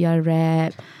tortilla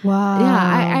wrap. Wow.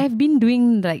 Yeah, I have been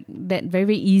doing like that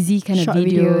very easy kind Short of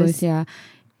videos. videos. Yeah.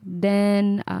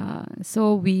 Then,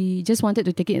 so we just wanted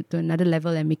to take it to another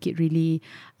level and make it really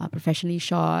professionally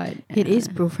shot. It is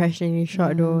professionally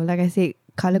shot though. Like I said,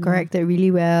 color corrected really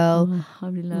well.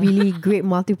 Alhamdulillah. Really great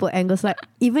multiple angles. Like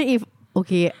even if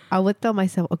okay, I would tell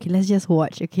myself, okay, let's just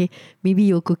watch. Okay, maybe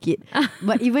you'll cook it.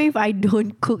 But even if I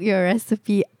don't cook your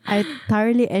recipe, I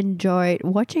thoroughly enjoyed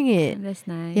watching it. That's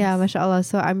nice. Yeah, mashallah.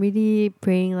 So I'm really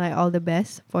praying like all the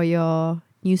best for your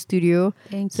new studio.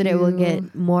 Thank so you. that we'll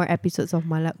get more episodes of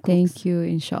Malaque Cooks. Thank you,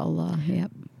 inshallah.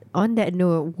 Yep. On that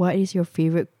note, what is your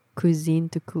favorite cuisine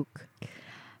to cook?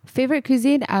 Favorite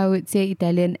cuisine, I would say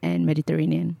Italian and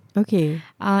Mediterranean. Okay.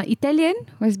 Italian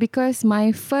was because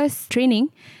my first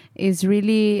training is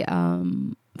really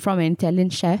from an Italian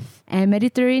chef, and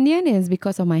Mediterranean is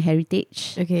because of my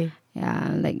heritage. Okay. Yeah,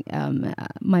 like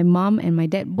my mom and my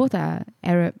dad both are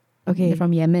Arab. Okay. They're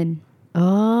from Yemen.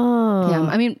 Oh. Yeah,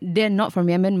 I mean they're not from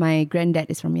Yemen. My granddad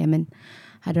is from Yemen,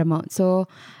 Hadramaut. So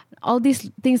all these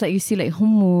things like you see like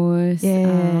hummus,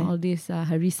 all this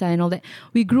harissa and all that.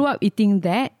 We grew up eating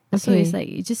that. So it's like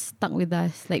it just stuck with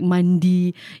us. Like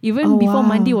mandi. Even before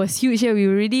mandi was huge, we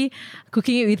were already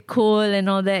cooking it with coal and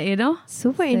all that, you know?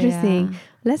 Super interesting.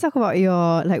 Let's talk about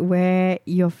your like where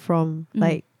you're from,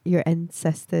 like your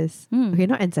ancestors. Okay,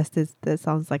 not ancestors, that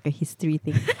sounds like a history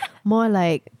thing. More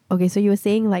like, okay, so you were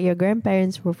saying like your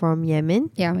grandparents were from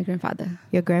Yemen. Yeah, my grandfather.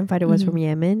 Your grandfather was from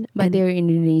Yemen. But they were in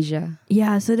Indonesia.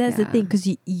 Yeah, so that's the thing, because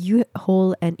you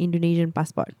hold an Indonesian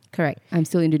passport. Correct. I'm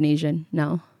still Indonesian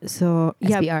now. So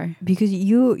SPR. because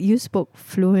you spoke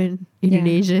fluent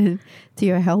Indonesian to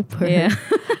your helper. Yeah.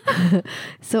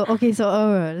 So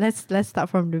let's start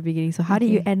from the beginning. So how did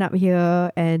you end up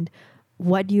here, and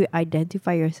what do you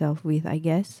identify yourself with, I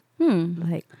guess?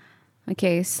 Like,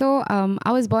 okay, so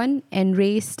I was born and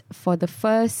raised for the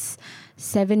first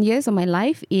 7 years of my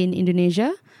life in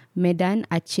Indonesia, Medan,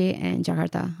 Aceh, and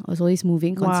Jakarta. I was always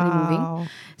moving, constantly moving.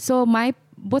 So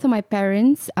both of my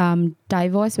parents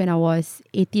divorced when I was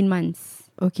 18 months.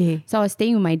 Okay. So I was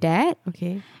staying with my dad.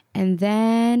 Okay. And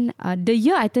then the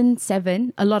year I turned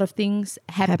 7, a lot of things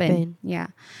happened. Yeah.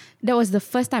 That was the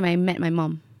first time I met my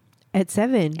mom. At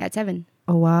 7? At 7.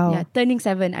 Oh, wow. Yeah, turning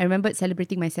 7. I remembered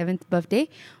celebrating my 7th birthday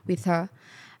with her.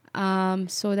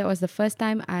 So that was the first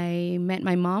time I met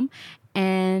my mom.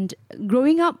 And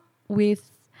growing up with,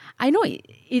 I know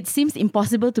it seems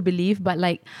impossible to believe, but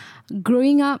like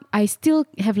growing up, I still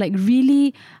have like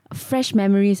really fresh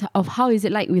memories of how is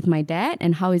it like with my dad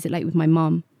and how is it like with my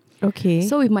mom. Okay.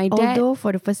 So with my dad, although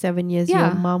for the first 7 years,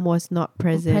 your mom was not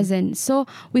present. So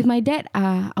with my dad,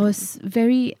 I was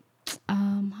very,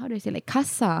 how do I say, like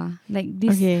kasar, like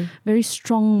this very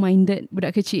strong-minded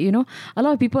budak kecil, you know. A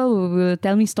lot of people will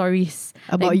tell me stories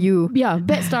about like, you. Yeah,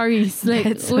 bad stories.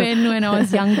 Like when I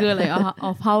was younger, like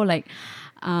of how like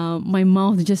my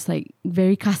mouth just like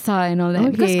very kasar and all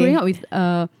that. Because growing up with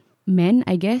men,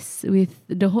 I guess, with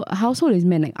the whole household is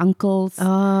men, like uncles,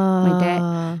 my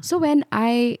dad. So when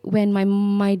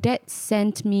my dad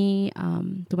sent me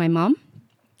to my mom,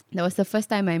 that was the first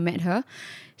time I met her.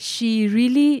 She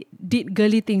really did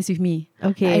girly things with me.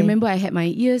 Okay. I remember I had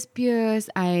my ears pierced.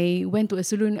 I went to a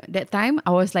salon that time.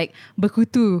 I was like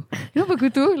berkutu. You know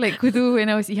berkutu? Like kutu when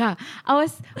I was, I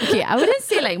was, okay, I wouldn't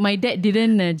say like my dad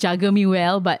didn't juggle me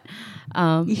well, but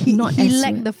he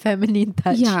lacked the feminine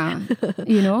touch. Yeah,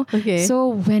 you know. Okay. So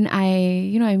when I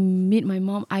meet my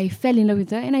mom, I fell in love with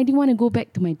her and I didn't want to go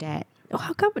back to my dad.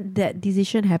 How come that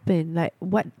decision happened? Like,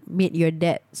 what made your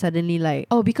dad suddenly like?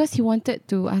 Oh, because he wanted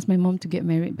to ask my mom to get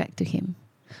married back to him.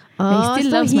 Oh, he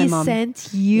still loves my mom. He sent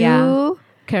you. Yeah,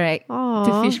 correct. Aww.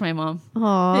 To fish my mom.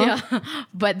 Aww. Yeah,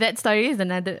 but that story is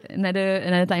another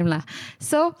time lah.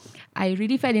 So I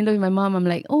really fell in love with my mom. I'm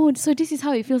like, oh, so this is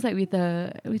how it feels like with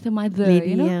a mother, lady,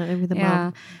 you know? Yeah, with a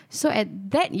mom. So at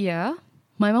that year,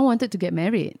 my mom wanted to get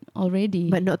married already,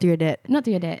 but not to your dad. Not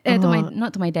to your dad.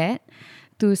 Not to my dad.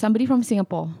 To somebody from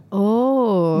Singapore.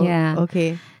 Oh. Yeah.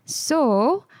 Okay.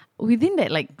 So within that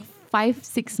like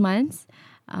 5-6 months,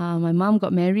 my mom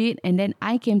got married and then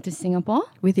I came to Singapore.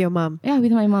 With your mom? Yeah,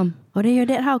 with my mom. Oh, then your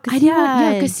dad how?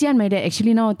 Kesian my dad.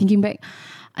 Actually now thinking back,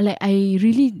 like I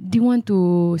really didn't want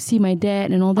to see my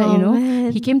dad and all that, you know.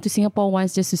 Man. He came to Singapore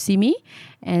once just to see me.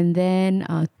 And then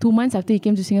 2 months after he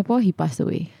came to Singapore, he passed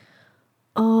away.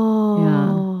 Oh.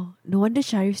 Yeah. No wonder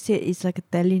Sharif said it's like a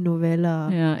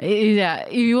telenovela. Yeah,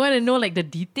 if you want to know like the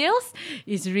details,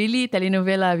 it's really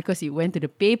telenovela because it went to the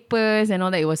papers and all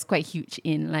that. It was quite huge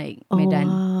in like Medan.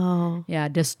 Wow. Yeah,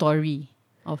 the story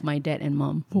of my dad and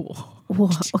mom. Wow.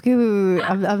 Okay, wait.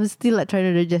 I'm still like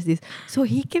trying to digest this. So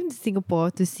he came to Singapore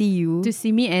to see you. To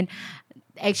see me and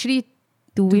actually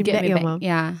to win get back me your back. mom.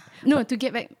 Yeah. No, to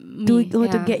get back me.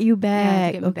 To get you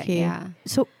back. Yeah, to get me back, okay. yeah.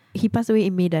 So he passed away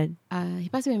in Medan. He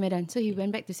passed away in Medan. So he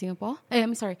went back to Singapore. He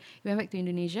went back to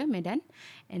Indonesia, Medan.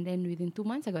 And then within 2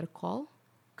 months, I got a call.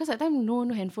 Because at that time, no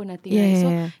handphone, nothing. Yeah, right? yeah, So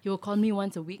yeah. he will call me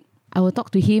once a week. I will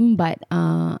talk to him, but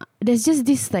there's just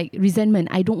this like resentment.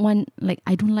 I don't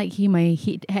like him. I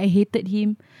hated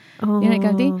him. Oh. You know, that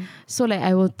kind of thing. So like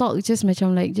I will talk just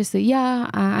macam like just say, yeah,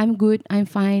 I'm good, I'm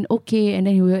fine, okay. And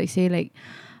then he will like say like,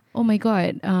 oh my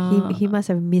God. He must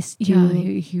have missed you.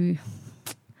 Yeah, he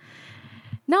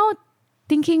now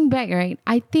thinking back, right,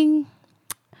 I think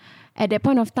at that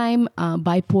point of time,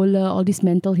 bipolar, all these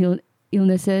mental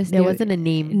illnesses. There wasn't a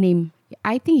name.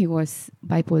 I think he was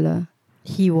bipolar.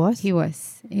 He was? He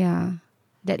was, yeah.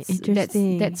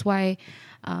 Interesting. That's why,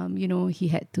 he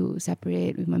had to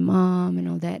separate with my mom and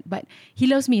all that. But he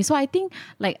loves me. So I think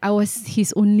like I was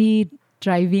his only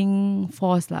driving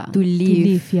force lah. To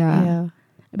live. Yeah.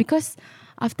 Because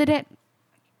after that,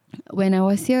 when I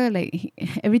was here, like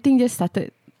everything just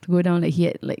started to go down. Like he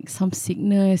had like some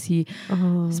sickness. He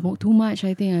smoked too much,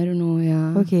 I think. I don't know.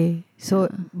 Yeah. Okay. So,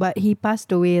 but he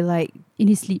passed away like in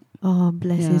his sleep. Oh,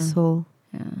 bless his soul.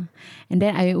 Yeah. And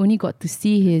then I only got to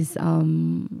see his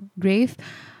grave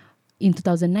in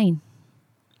 2009.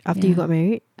 After you got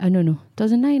married? No.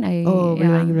 2009 belum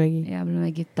lagi. Yeah, belum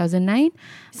lagi. 2009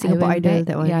 Singapore Idol, back,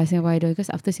 that one. Yeah, Singapore Idol. Because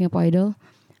after Singapore Idol,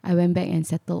 I went back and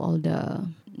settled all the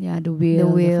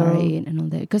will, the faraid and all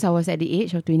that. Because I was at the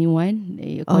age of 21,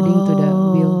 according to the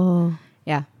will.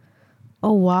 Yeah.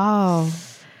 Oh, wow.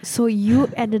 So you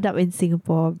ended up in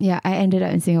Singapore. Yeah, I ended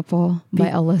up in Singapore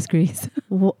by Allah's grace.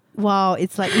 Wow,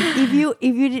 it's like if you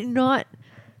did not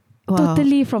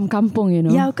totally from kampung, you know.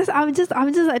 Yeah, because I'm just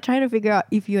like trying to figure out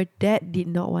if your dad did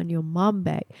not want your mom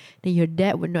back, then your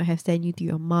dad would not have sent you to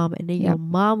your mom, and then your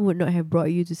mom would not have brought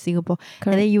you to Singapore,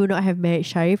 and then you would not have married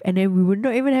Sharif, and then we would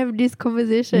not even have this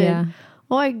conversation. Yeah.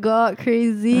 Oh my God,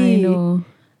 crazy. I know.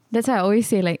 That's why I always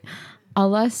say like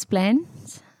Allah's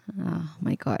plans. Oh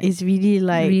my God, it's really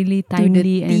like really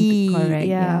timely and correct.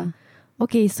 Yeah.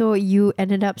 Okay, so you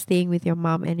ended up staying with your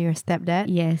mom and your stepdad.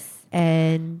 Yes.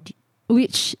 And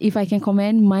which, if I can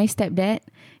comment, my stepdad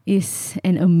is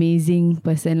an amazing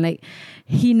person. Like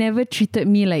he never treated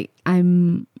me like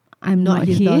I'm not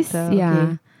his daughter. Yeah.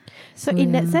 Okay. So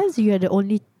in that sense, you are the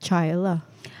only child lah.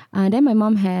 Then my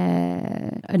mom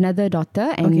had another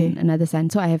daughter and another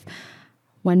son. So I have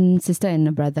one sister and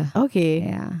a brother. Okay.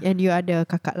 Yeah. And you are the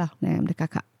kakak lah. I'm the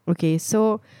kakak. Okay.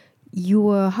 So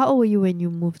how old were you when you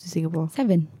moved to Singapore?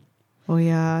 7. Oh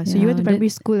yeah. So you went to primary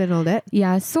school and all that?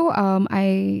 Yeah. So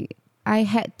I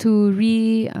had to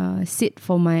sit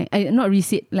for my not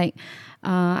resit, like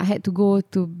I had to go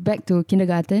back to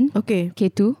kindergarten. Okay.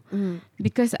 K2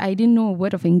 because I didn't know a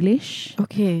word of English.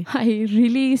 Okay. I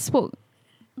really spoke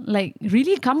like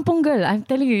really kampung girl. I'm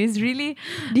telling you, it's really.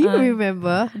 Do you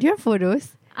remember? Do you have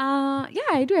photos?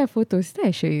 Yeah, I do have photos. That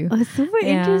I show you. Oh, super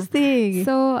interesting.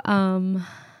 So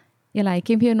I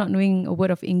came here not knowing a word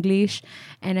of English,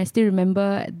 and I still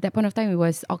remember at that point of time it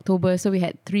was October, so we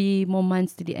had 3 more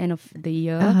months to the end of the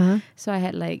year. So I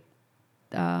had like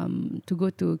to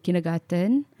go to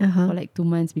kindergarten for like 2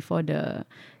 months before the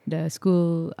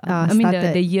school.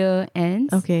 The year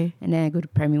ends. Okay, and then I go to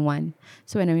primary 1.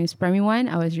 So when I was primary 1,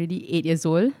 I was already 8 years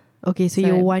old. Okay, so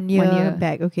you're 1 year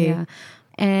back. Okay, yeah.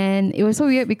 And it was so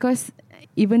weird because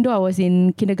even though I was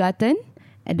in kindergarten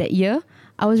at that year,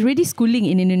 I was already schooling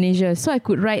in Indonesia, so I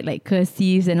could write like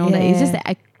cursives and all that. It's just that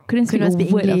I couldn't speak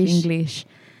a word of English.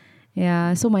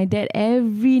 Yeah, so my dad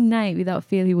every night without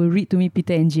fail he will read to me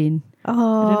Peter and Jane.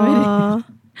 Oh,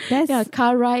 that's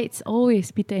car rides always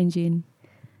Peter and Jane.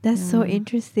 That's so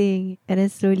interesting. And then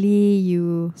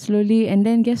slowly, and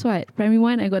then guess what? Primary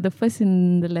 1, I got the first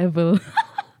in the level.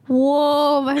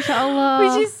 Whoa, mashallah.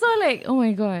 Which is so like, oh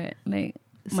my God, like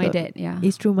my dad. Yeah,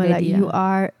 it's true, Malaque. You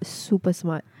are super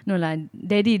smart. No lah,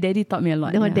 daddy taught me a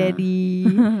lot. No, daddy.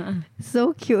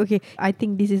 So cute. Okay, I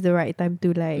think this is the right time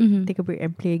to like take a break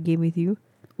and play a game with you.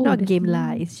 Not a game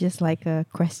lah. It's just like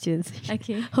questions.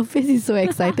 Okay. Her face is so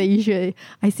excited. You should.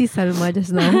 I see Salma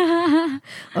just now.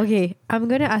 Okay, I'm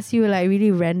gonna ask you like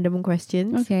really random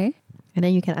questions. Okay. And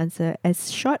then you can answer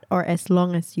as short or as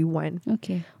long as you want.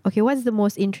 Okay. Okay, what's the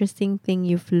most interesting thing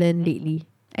you've learned lately?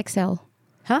 Excel.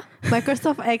 Huh?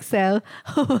 Microsoft Excel.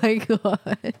 Oh my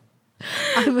God.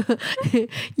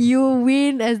 You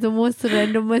win as the most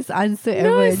randomest answer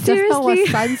ever. Seriously. Just now was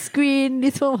sunscreen.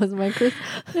 This one was Microsoft.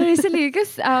 No, recently,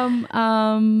 because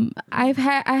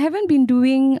I haven't been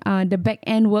doing the back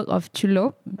end work of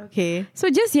Chulop. Okay.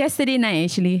 So just yesterday night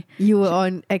actually, you were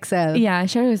on Excel. Yeah,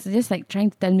 Sherry was just like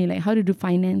trying to tell me like how to do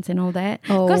finance and all that.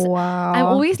 Oh wow. I'm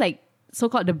always like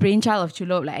so-called the brainchild of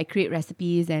Chulop. Like I create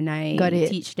recipes and I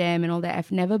teach them and all that.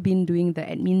 I've never been doing the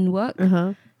admin work.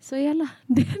 So yeah lah.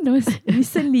 That was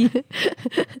recently.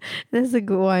 That's a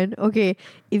good one. Okay,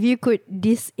 if you could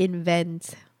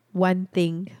disinvent one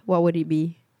thing, what would it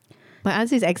be? My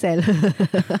answer is Excel.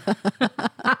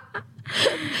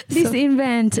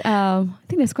 Disinvent. I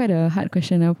think that's quite a hard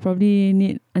question. I'll probably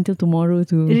need until tomorrow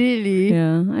to. Really?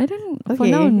 Yeah, I don't. Okay. For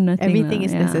now, nothing. Everything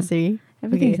is Yeah. necessary.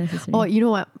 Everything Okay. is necessary. Oh, you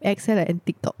know what? Excel and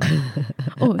TikTok.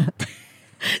 Oh,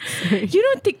 you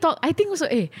know TikTok. I think also.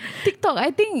 TikTok.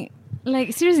 I think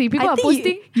like seriously, people I are think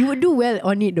posting. You would do well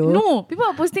on it though. No, people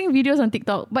are posting videos on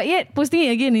TikTok, but yet posting it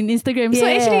again in Instagram. So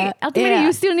Yeah, actually, ultimately, yeah.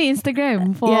 you still need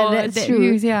Instagram for that's that true.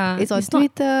 views. Yeah, It's on not-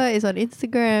 Twitter, it's on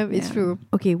Instagram, it's Yeah. true.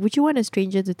 Okay, would you want a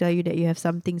stranger to tell you that you have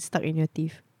something stuck in your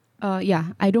teeth?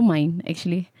 Yeah, I don't mind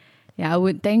actually. Yeah, I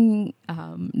would thank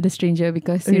the stranger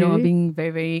because you know Really? being very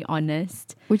very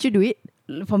honest. Would you do it?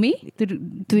 For me to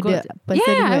To go the person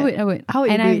yeah, who- I would. How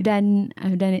would and you do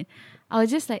I've done it. I was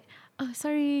just like, oh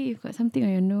sorry, you've got something on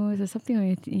your nose or something on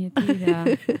in your teeth.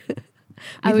 Yeah.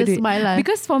 I With would a do it. smile lah.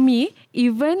 Because for me,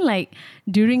 even like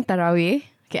during Tarawih,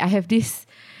 okay, I have this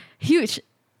huge.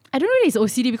 I don't know if it's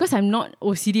OCD because I'm not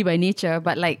OCD by nature,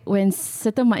 but like when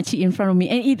certain makcik in front of me,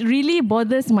 and it really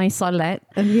bothers my solat.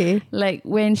 Okay. Like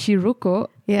when she ruko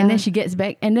Yeah. and then she gets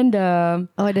back, and then the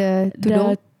The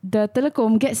tudung? the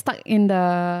telekom gets stuck in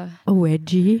the A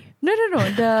wedgie? no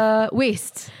the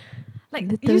waist. Like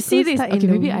The you see telekom this. stuck in Okay,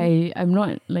 the maybe I'm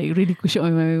not like really kusyuk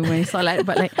on my salat,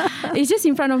 but like it's just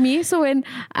in front of me. So when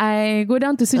I go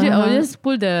down to sujud, I'll Uh-huh. just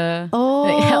pull the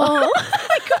Oh.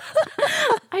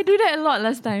 I do that a lot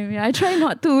last time. Yeah, I try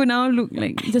not to now.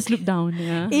 Just look down.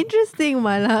 Yeah. Interesting,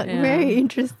 Malak. Yeah. Very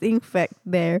interesting fact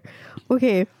there.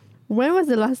 Okay. When was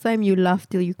the last time you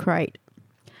laughed till you cried?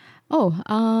 Oh,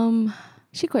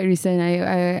 actually quite recent.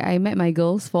 I met my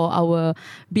girls for our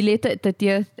belated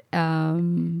 30th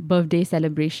birthday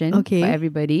celebration Okay. for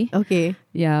everybody. Okay.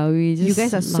 Yeah, we just You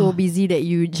guys are so laugh. busy that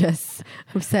you just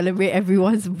celebrate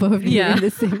everyone's birthday Yeah. at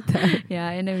the same time.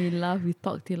 Yeah, and then we laugh. We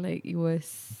talk till like it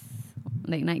was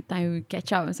like nighttime. We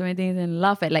catch up on so many things and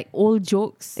laugh at like old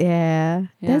jokes. Yeah.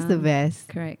 That's Yeah. the best.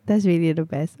 Correct. That's really the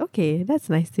best. Okay, that's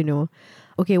nice to know.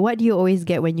 Okay, what do you always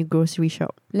get when you grocery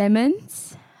shop?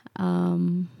 Lemons,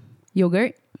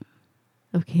 yogurt,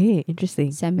 Okay,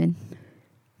 interesting. salmon.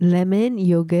 Lemon,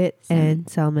 yogurt, Salmon. and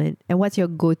salmon. And what's your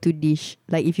go-to dish?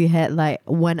 Like if you had like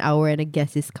 1 hour and a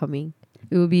guest is coming.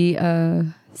 It will be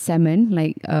salmon,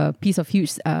 like a piece of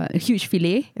huge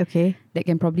fillet Okay. that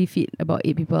can probably feed about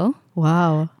 8 people.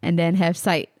 Wow. And then have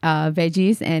side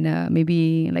veggies and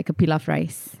maybe like a pilaf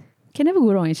rice. Can never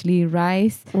go wrong actually.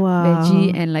 Rice, Wow.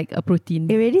 veggie, and like a protein.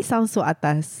 It really sounds so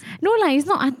atas. No lah, it's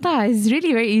not atas. It's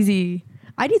really very easy.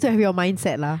 I need to have your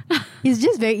mindset lah. It's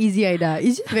just very easy, Aida.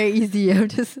 It's just very easy. I'm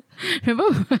just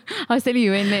Remember, I was telling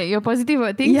you when you're positive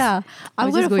about things. yeah. I'm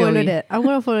I'll gonna just go your follow way. that. I'm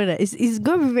gonna follow that. It's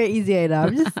gonna be very easy, Aida.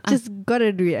 I'm just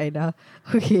gotta do it, Aida.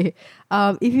 Okay.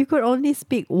 If you could only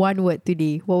speak one word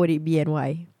today, what would it be and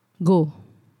why? Go.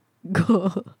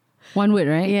 Go. One word,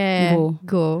 right? Yeah. Go.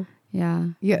 Go.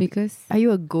 Yeah. Yeah. Because Are you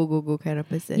a go kind of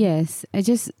person? yes, I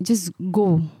just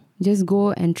go. Just go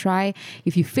and try.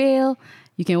 If you fail,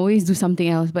 you can always do something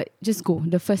else. But just go.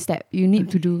 The first step you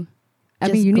need to do.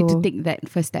 Just You need go. to take that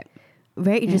first step.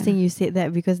 Very interesting you said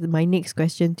that because my next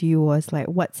question to you was like,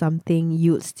 what's something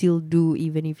you'd still do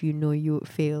even if you know you would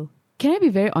fail? Can I be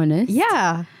very honest?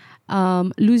 Yeah.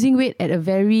 Losing weight at a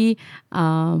very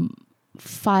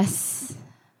fast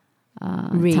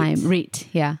rate.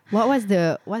 Yeah. What's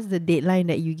the deadline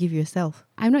that you give yourself?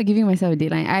 I'm not giving myself a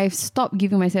deadline. I've stopped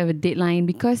giving myself a deadline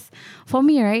because for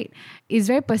me, right, it's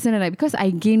very personal. Like because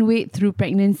I gain weight through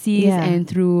pregnancies Yeah. and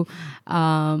through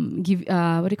what do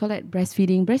you call that?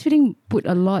 Breastfeeding. Breastfeeding put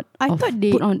a lot.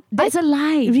 Put on. That's a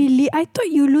lie. Really? I thought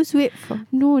you lose weight from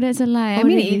No, that's a lie. I Oh,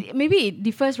 mean, really? maybe it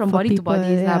differs from For body people, to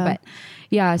body, yeah. but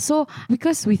yeah. So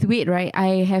because with weight, right,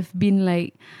 I have been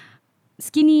like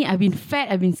skinny, I've been fat,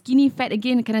 I've been skinny, fat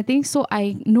again, kind of thing. So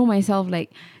I know myself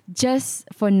like just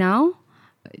for now,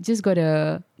 just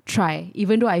gotta try.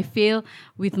 Even though I fail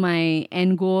with my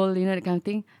end goal, you know, that kind of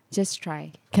thing, just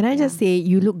try. Can I just say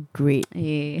you look great?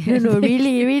 Yeah. No,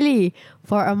 really.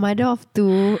 For a mother of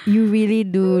 2, you really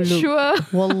do look. Sure.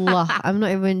 Wallah, I'm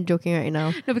not even joking right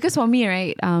now. No, because for me,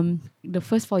 right, the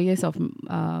first 4 years of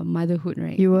motherhood,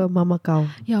 right? You were mama cow.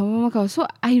 Yeah, mama cow. So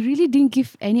I really didn't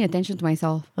give any attention to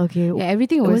myself. Okay. Yeah,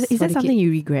 everything was. Is for that the something kid.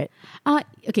 you regret?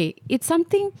 Okay, it's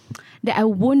something that I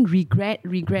won't regret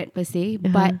per se,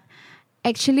 but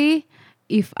actually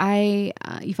if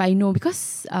I know,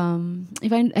 because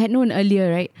if I had known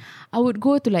earlier, right, I would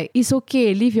go to like, it's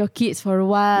okay, leave your kids for a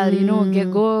while, you know,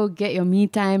 get your me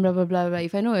time, blah blah blah blah.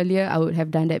 If I know earlier, I would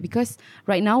have done that, because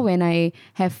right now when I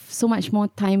have so much more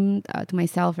time to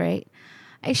myself, right,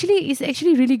 it's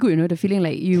actually really good, you know, the feeling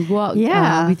like you go out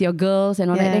with your girls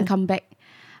and all that, then come back.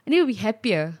 And you'll be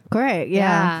happier. Correct.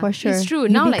 Yeah, for sure. It's true. You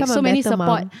now, like become a better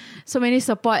mom. so many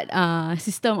support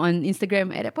system on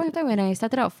Instagram. At that point in time when I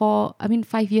started out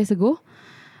 5 years ago,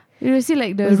 you will see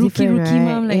like the rookie right?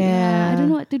 mom, like I don't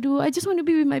know what to do. I just want to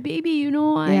be with my baby, you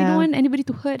know. I don't want anybody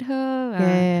to hurt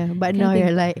her. But now you're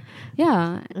like,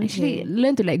 actually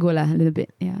learn to let go lah a little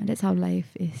bit. Yeah, that's how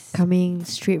life is. Coming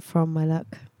straight from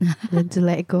Malaque. Learn to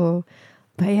let go.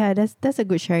 But yeah, that's a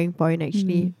good sharing point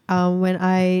actually. When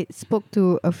I spoke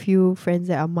to a few friends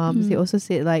that are moms, they also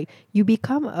said like you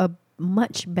become a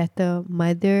much better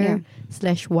mother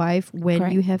 / wife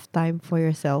when you have time for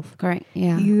yourself. Correct.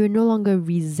 Yeah. You're no longer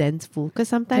resentful, because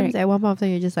sometimes at one point of time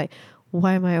you're just like,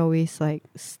 why am I always like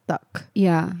stuck?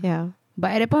 Yeah. Yeah.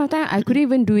 But at that point of time, I couldn't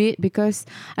even do it, because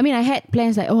I had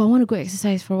plans like, I want to go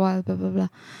exercise for a while, blah blah blah.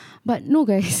 But no,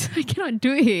 guys, I cannot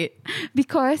do it,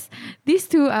 because these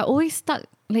two are always stuck.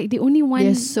 Like the only one.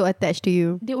 They're so attached to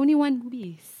you. They only want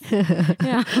boobies.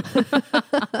 Yeah.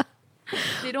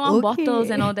 They don't want bottles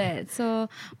and all that. So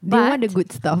they want the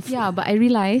good stuff. Yeah, but I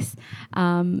realized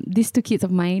these two kids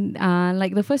of mine,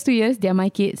 like the first 2 years, they are my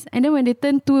kids. And then when they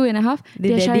turn 2.5,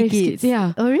 they're Sharif's kids.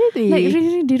 Yeah. Oh, really? Like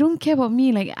really, they don't care about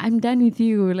me. Like, I'm done with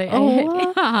you. Like,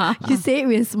 wow. You say it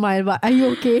with a smile, but are you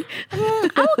okay?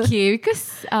 I'm okay,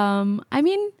 because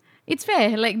it's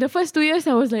fair. Like the first 2 years,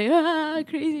 I was like,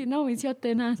 crazy. Now it's your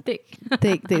turn.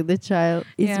 Take the child.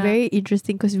 It's very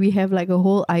interesting, because we have like a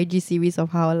whole IG series of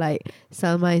how like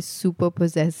Salma is super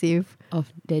possessive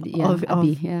of daddy. Of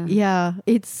Abi. Yeah,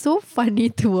 it's so funny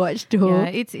to watch though.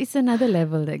 Yeah, it's another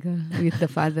level, that girl with the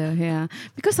father. Yeah,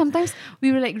 because sometimes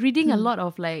we were like reading a lot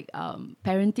of like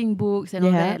parenting books and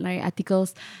all that, like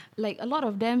articles. Like a lot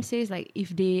of them says like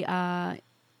if they are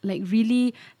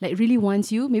really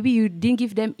wants you, maybe you didn't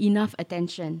give them enough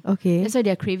attention. Okay. That's why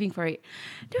they're craving for it.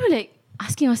 They were like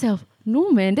asking yourself, no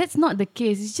man, that's not the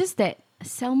case. It's just that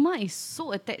Selma is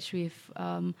so attached with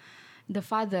the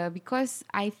father, because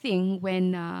I think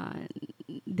when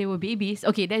they were babies,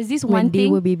 okay, there's this one thing. When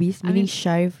they were babies, meaning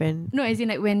Sharif and... No, as in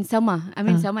like when Selma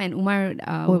and Umar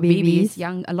were babies,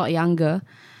 a lot younger.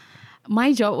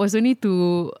 My job was only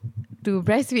to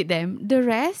breastfeed them. The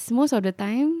rest, most of the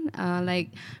time, like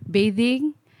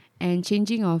bathing and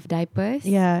changing of diapers.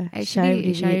 Yeah,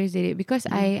 actually, Sharif did it, because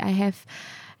I have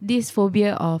this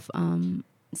phobia of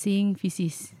seeing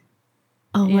feces.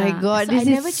 Oh my god, so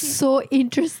this is so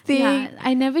interesting. Yeah,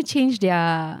 I never change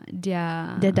their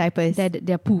diapers,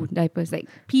 their poo diapers, like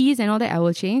pees and all that. I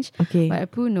will change. Okay, but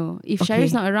poo no. If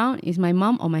Sharif's not around, it's my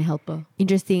mom or my helper.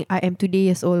 Interesting. I am 2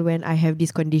 years old when I have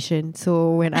this condition.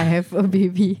 So when I have a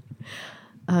baby,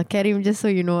 Karim, just so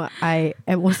you know, I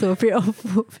am also afraid of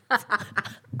poop.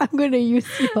 I'm gonna use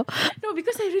your... No,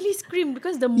 because I really scream,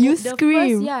 because the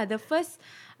first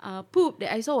poop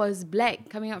that I saw was black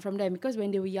coming out from them, because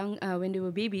when they were young, when they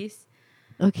were babies,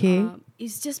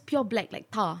 it's just pure black,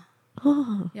 like tar.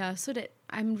 Yeah, so that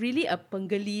I'm really a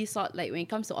Bengali sort, like when it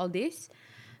comes to all this.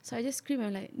 So I just scream.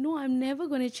 I'm like, no, I'm never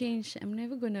gonna change. I'm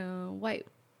never gonna wipe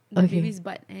the baby's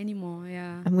butt anymore.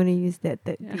 Yeah, I'm gonna use that.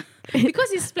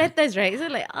 Because it splatters, right? So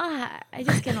like, I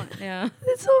just cannot. Yeah,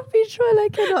 it's so visual. I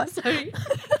cannot. Sorry.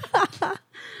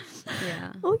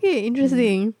 Yeah. Okay,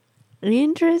 interesting.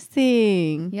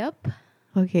 Interesting. Yep.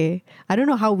 Okay. I don't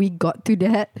know how we got to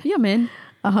that. Yeah, man.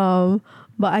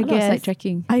 But I guess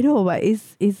sidetracking. I know, but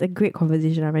it's a great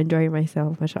conversation. I'm enjoying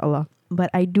myself, mashallah. But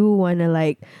I do wanna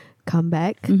like come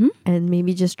back and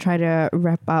maybe just try to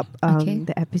wrap up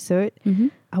the episode.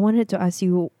 I wanted to ask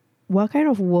you, what kind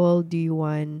of world do you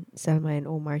want Salma and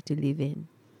Omar to live in?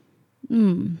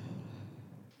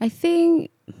 I think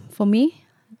for me,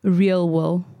 real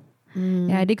world.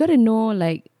 Yeah, they gotta know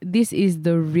like this is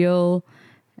the real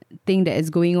thing that is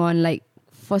going on. Like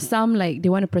for some, like they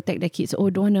want to protect their kids. Oh,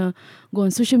 don't wanna go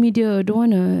on social media. Don't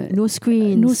wanna no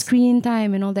screen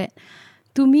time and all that.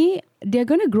 To me, they're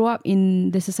gonna grow up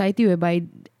in the society whereby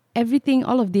everything,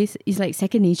 all of this is like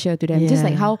second nature to them. Yeah. Just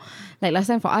like how, like last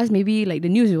time for us, maybe like the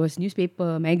news was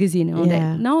newspaper, magazine, and all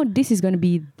that. Now this is gonna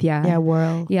be their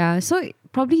world. Yeah, so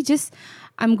probably just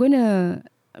I'm gonna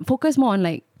focus more on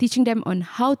like teaching them on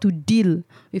how to deal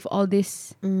with all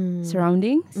this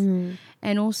surroundings,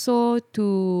 and also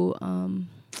to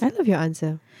I love your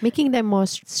answer. Making them more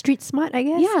street smart, I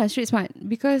guess. Yeah, street smart.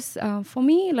 Because for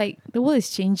me, like the world is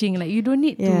changing. Like you don't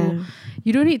need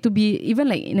to be, even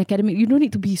like in academic, you don't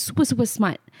need to be super, super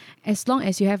smart. As long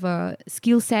as you have a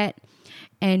skill set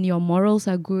and your morals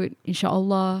are good,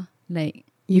 inshallah, like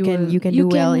you can do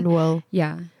well in the world.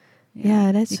 Yeah.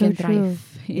 Yeah, that's you so can true. thrive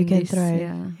You in can this,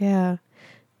 thrive. Yeah.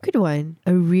 Good one.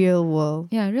 A real world.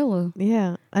 Yeah, real world.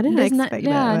 Yeah. I didn't expect that.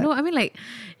 Yeah, no, I mean like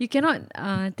you cannot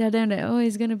tell them that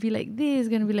it's gonna be like this, it's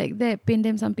gonna be like that, paint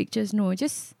them some pictures. No,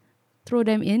 just throw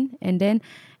them in, and then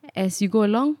as you go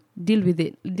along, deal with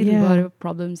it. Deal with whatever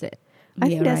problems that I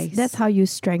may think arise. that's how you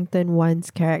strengthen one's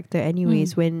character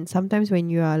anyways. When sometimes when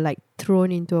you are like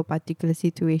thrown into a particular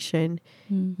situation,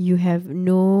 you have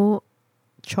no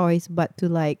choice but to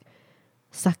like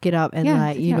suck it up and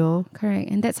like, you know.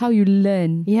 Correct. And that's how you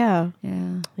learn. Yeah.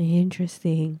 Yeah.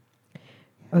 Interesting.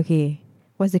 Okay.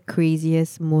 What's the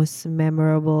craziest, most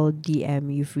memorable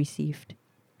DM you've received?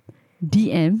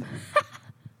 DM?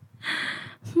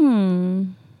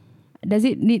 Does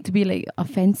it need to be like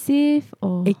offensive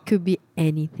or? It could be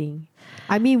anything.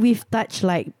 I mean, we've touched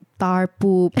like tar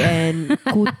poop and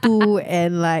kutu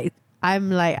and like I'm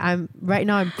right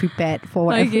now I'm prepared for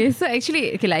whatever. Okay, so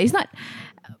actually, like it's not.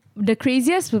 The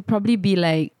craziest would probably be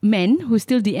like men who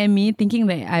still DM me thinking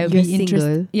that I'll be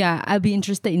interested. Yeah, I'll be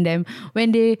interested in them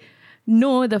when they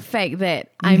know the fact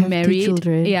that I'm married. 2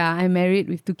 children. Yeah, I'm married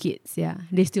with 2 kids. Yeah,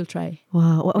 they still try.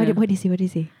 Wow, what do you say? What do you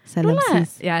say? Salam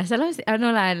sis. Yeah, salam. I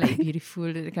know lah, like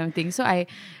beautiful that kind of thing. So I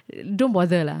don't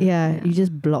bother lah. Yeah, you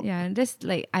just block. Yeah, just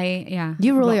like Do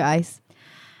you roll your eyes?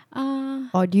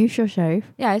 Or do you show Sharif?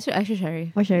 Yeah, I show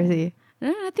Sharif. What Sharif say? No,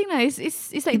 nothing lah.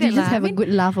 It's like that. You just have a good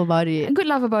laugh about it. A good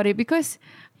laugh about it because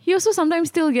he also sometimes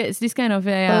still gets this kind of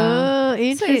Oh,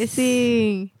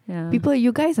 interesting. So people,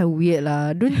 you guys are weird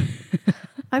lah. Don't.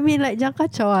 I mean, like jangan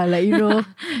kacau lah. Like, you know.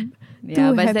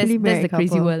 Yeah, but that's the crazy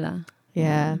couple. world lah.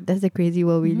 Yeah, that's the crazy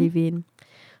world we live in.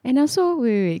 And also,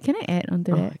 wait, can I add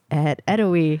onto that? Add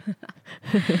away.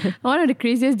 One of the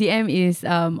craziest DM is,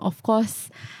 of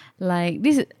course, like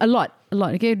this a lot.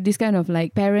 Okay, this kind of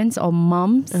like parents or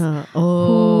moms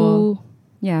who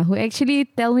actually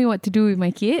tell me what to do with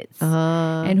my kids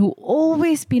and who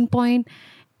always pinpoint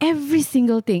every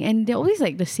single thing, and they're always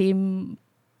like the same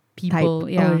people.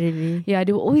 Type. Yeah, oh, really? Yeah,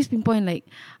 they will always pinpoint like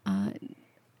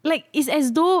it's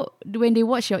as though when they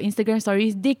watch your Instagram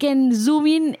stories, they can zoom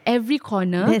in every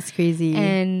corner. That's crazy.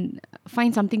 And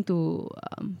find something to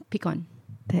pick on.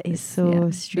 That is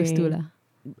so strange. Those two lah.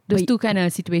 Those two kind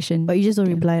of situation. But you just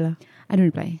don't reply lah. I don't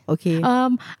reply. Okay.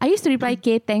 I used to reply,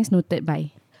 "Okay, thanks, noted,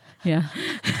 bye." Yeah.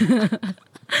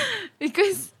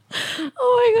 Because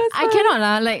oh my god, I cannot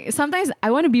lah. Like sometimes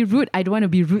I want to be rude. I don't want to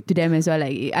be rude to them as well.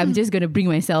 Like I'm just gonna bring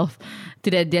myself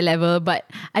to their level. But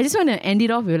I just want to end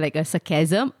it off with like a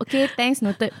sarcasm. Okay, thanks,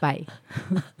 noted, bye.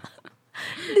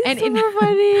 This is so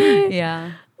funny.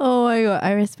 Yeah. Oh my god,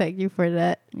 I respect you for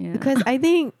that. Yeah. Because I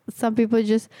think some people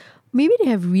just maybe they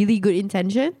have really good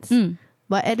intentions.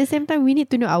 But at the same time, we need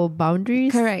to know our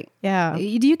boundaries. Correct. Yeah.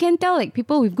 You can tell like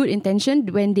people with good intention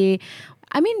when they,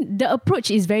 I mean, the approach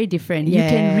is very different. You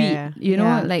can read, you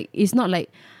know, like it's not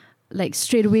like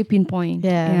straight away pinpoint.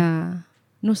 Yeah.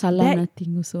 No salah,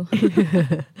 nothing also.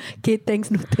 Okay,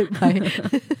 thanks, noted, bye.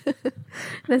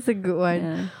 That's a good one.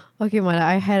 Yeah. Okay, Mala,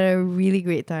 I had a really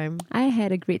great time. I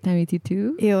had a great time with you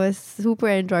too. It was super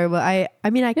enjoyable. I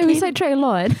mean, I came. We sidetracked a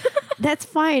lot. That's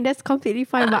fine. That's completely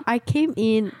fine. But I came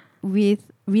in with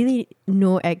really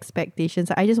no expectations.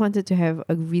 I just wanted to have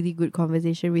a really good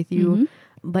conversation with you.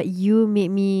 But you made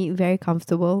me very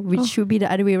comfortable, which should be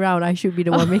the other way around. I should be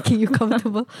the one making you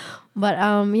comfortable. But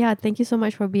yeah, thank you so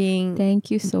much for being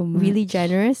Thank you so much. really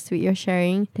generous with your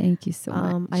sharing. Thank you so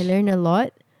much. I learned a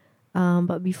lot.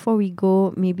 But before we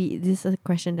go, maybe this is a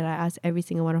question that I ask every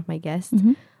single one of my guests.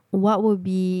 What would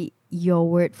be your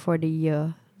word for the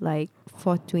year, like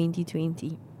for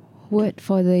 2020? Word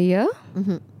for the year?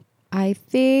 I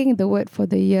think the word for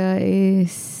the year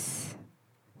is...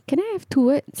 Can I have 2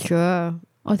 words? Sure.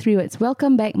 Or 3 words?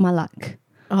 Welcome back, Malaque.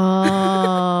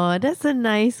 Oh, that's a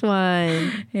nice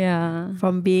one. Yeah.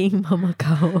 From being Mama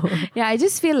Cow. Yeah, I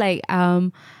just feel like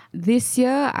this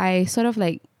year I sort of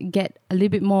like get a little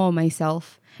bit more of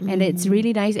myself. And it's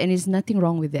really nice and there's nothing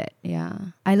wrong with that. Yeah.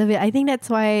 I love it. I think that's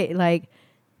why like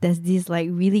there's this like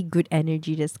really good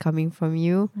energy that's coming from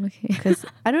you. Okay. Because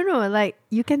I don't know, like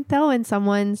you can tell when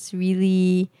someone's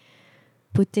really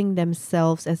putting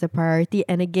themselves as a priority.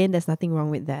 And again, there's nothing wrong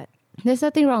with that. There's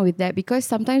nothing wrong with that because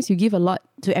sometimes you give a lot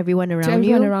To everyone around to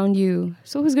everyone you. around you.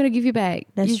 So who's going to give you back?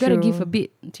 That's You got to true. give a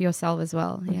bit to yourself as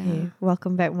well. Yeah. Okay,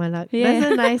 welcome back, Malak. Yeah.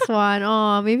 That's a nice one.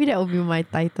 Oh, maybe that will be my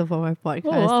title for my podcast.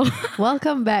 Oh, wow.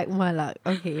 Welcome back, Malak.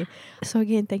 Okay. So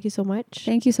again, thank you so much.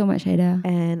 Thank you so much, Haida.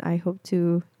 And I hope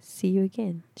to see you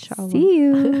again. Inshallah. See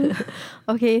you.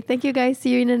 Okay, thank you guys.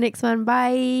 See you in the next one.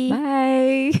 Bye.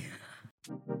 Bye.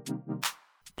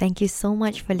 Thank you so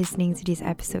much for listening to this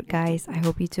episode, guys. I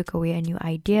hope you took away a new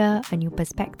idea, a new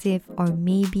perspective, or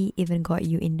maybe even got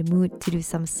you in the mood to do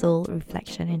some soul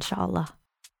reflection, inshallah.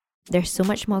 There's so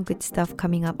much more good stuff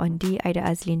coming up on the Aida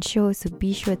Azlin show, so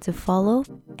be sure to follow.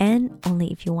 And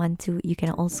only if you want to, you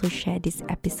can also share this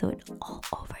episode all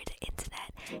over the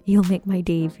internet. You'll make my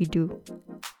day if you do.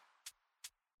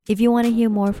 If you want to hear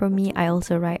more from me, I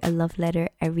also write a love letter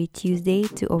every Tuesday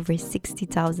to over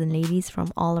 60,000 ladies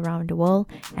from all around the world,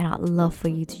 and I'd love for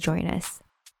you to join us.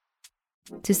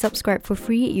 To subscribe for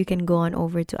free, you can go on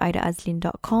over to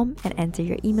aidaazlin.com and enter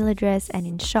your email address, and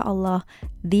inshallah,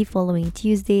 the following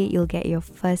Tuesday, you'll get your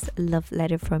first love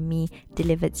letter from me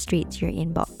delivered straight to your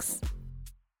inbox.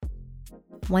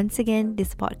 Once again,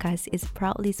 this podcast is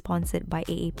proudly sponsored by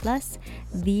AA Plus,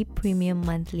 the premium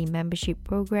monthly membership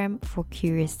program for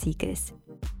curious seekers.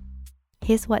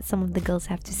 Here's what some of the girls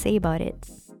have to say about it.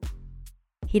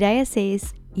 Hidayah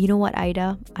says, "You know what,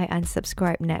 Aida? I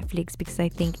unsubscribed Netflix because I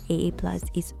think AA Plus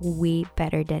is way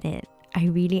better than it. I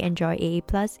really enjoy AA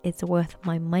Plus. It's worth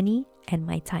my money and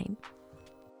my time."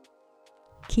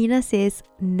 Kina says,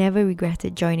 "Never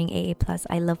regretted joining AA Plus.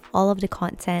 I love all of the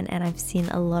content and I've seen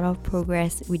a lot of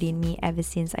progress within me ever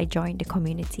since I joined the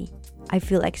community. I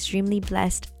feel extremely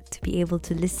blessed to be able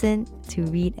to listen, to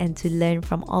read, and to learn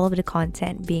from all of the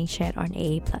content being shared on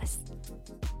AA Plus."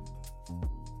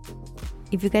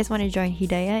 If you guys want to join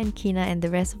Hidayah and Kina and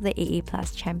the rest of the AA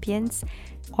Plus champions,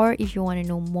 or if you want to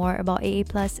know more about AA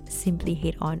Plus, simply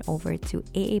head on over to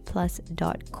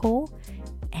aaplus.co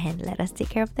and let us take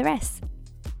care of the rest.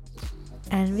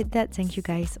 And with that, thank you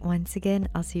guys once again.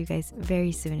 I'll see you guys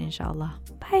very soon, inshallah.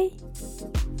 Bye.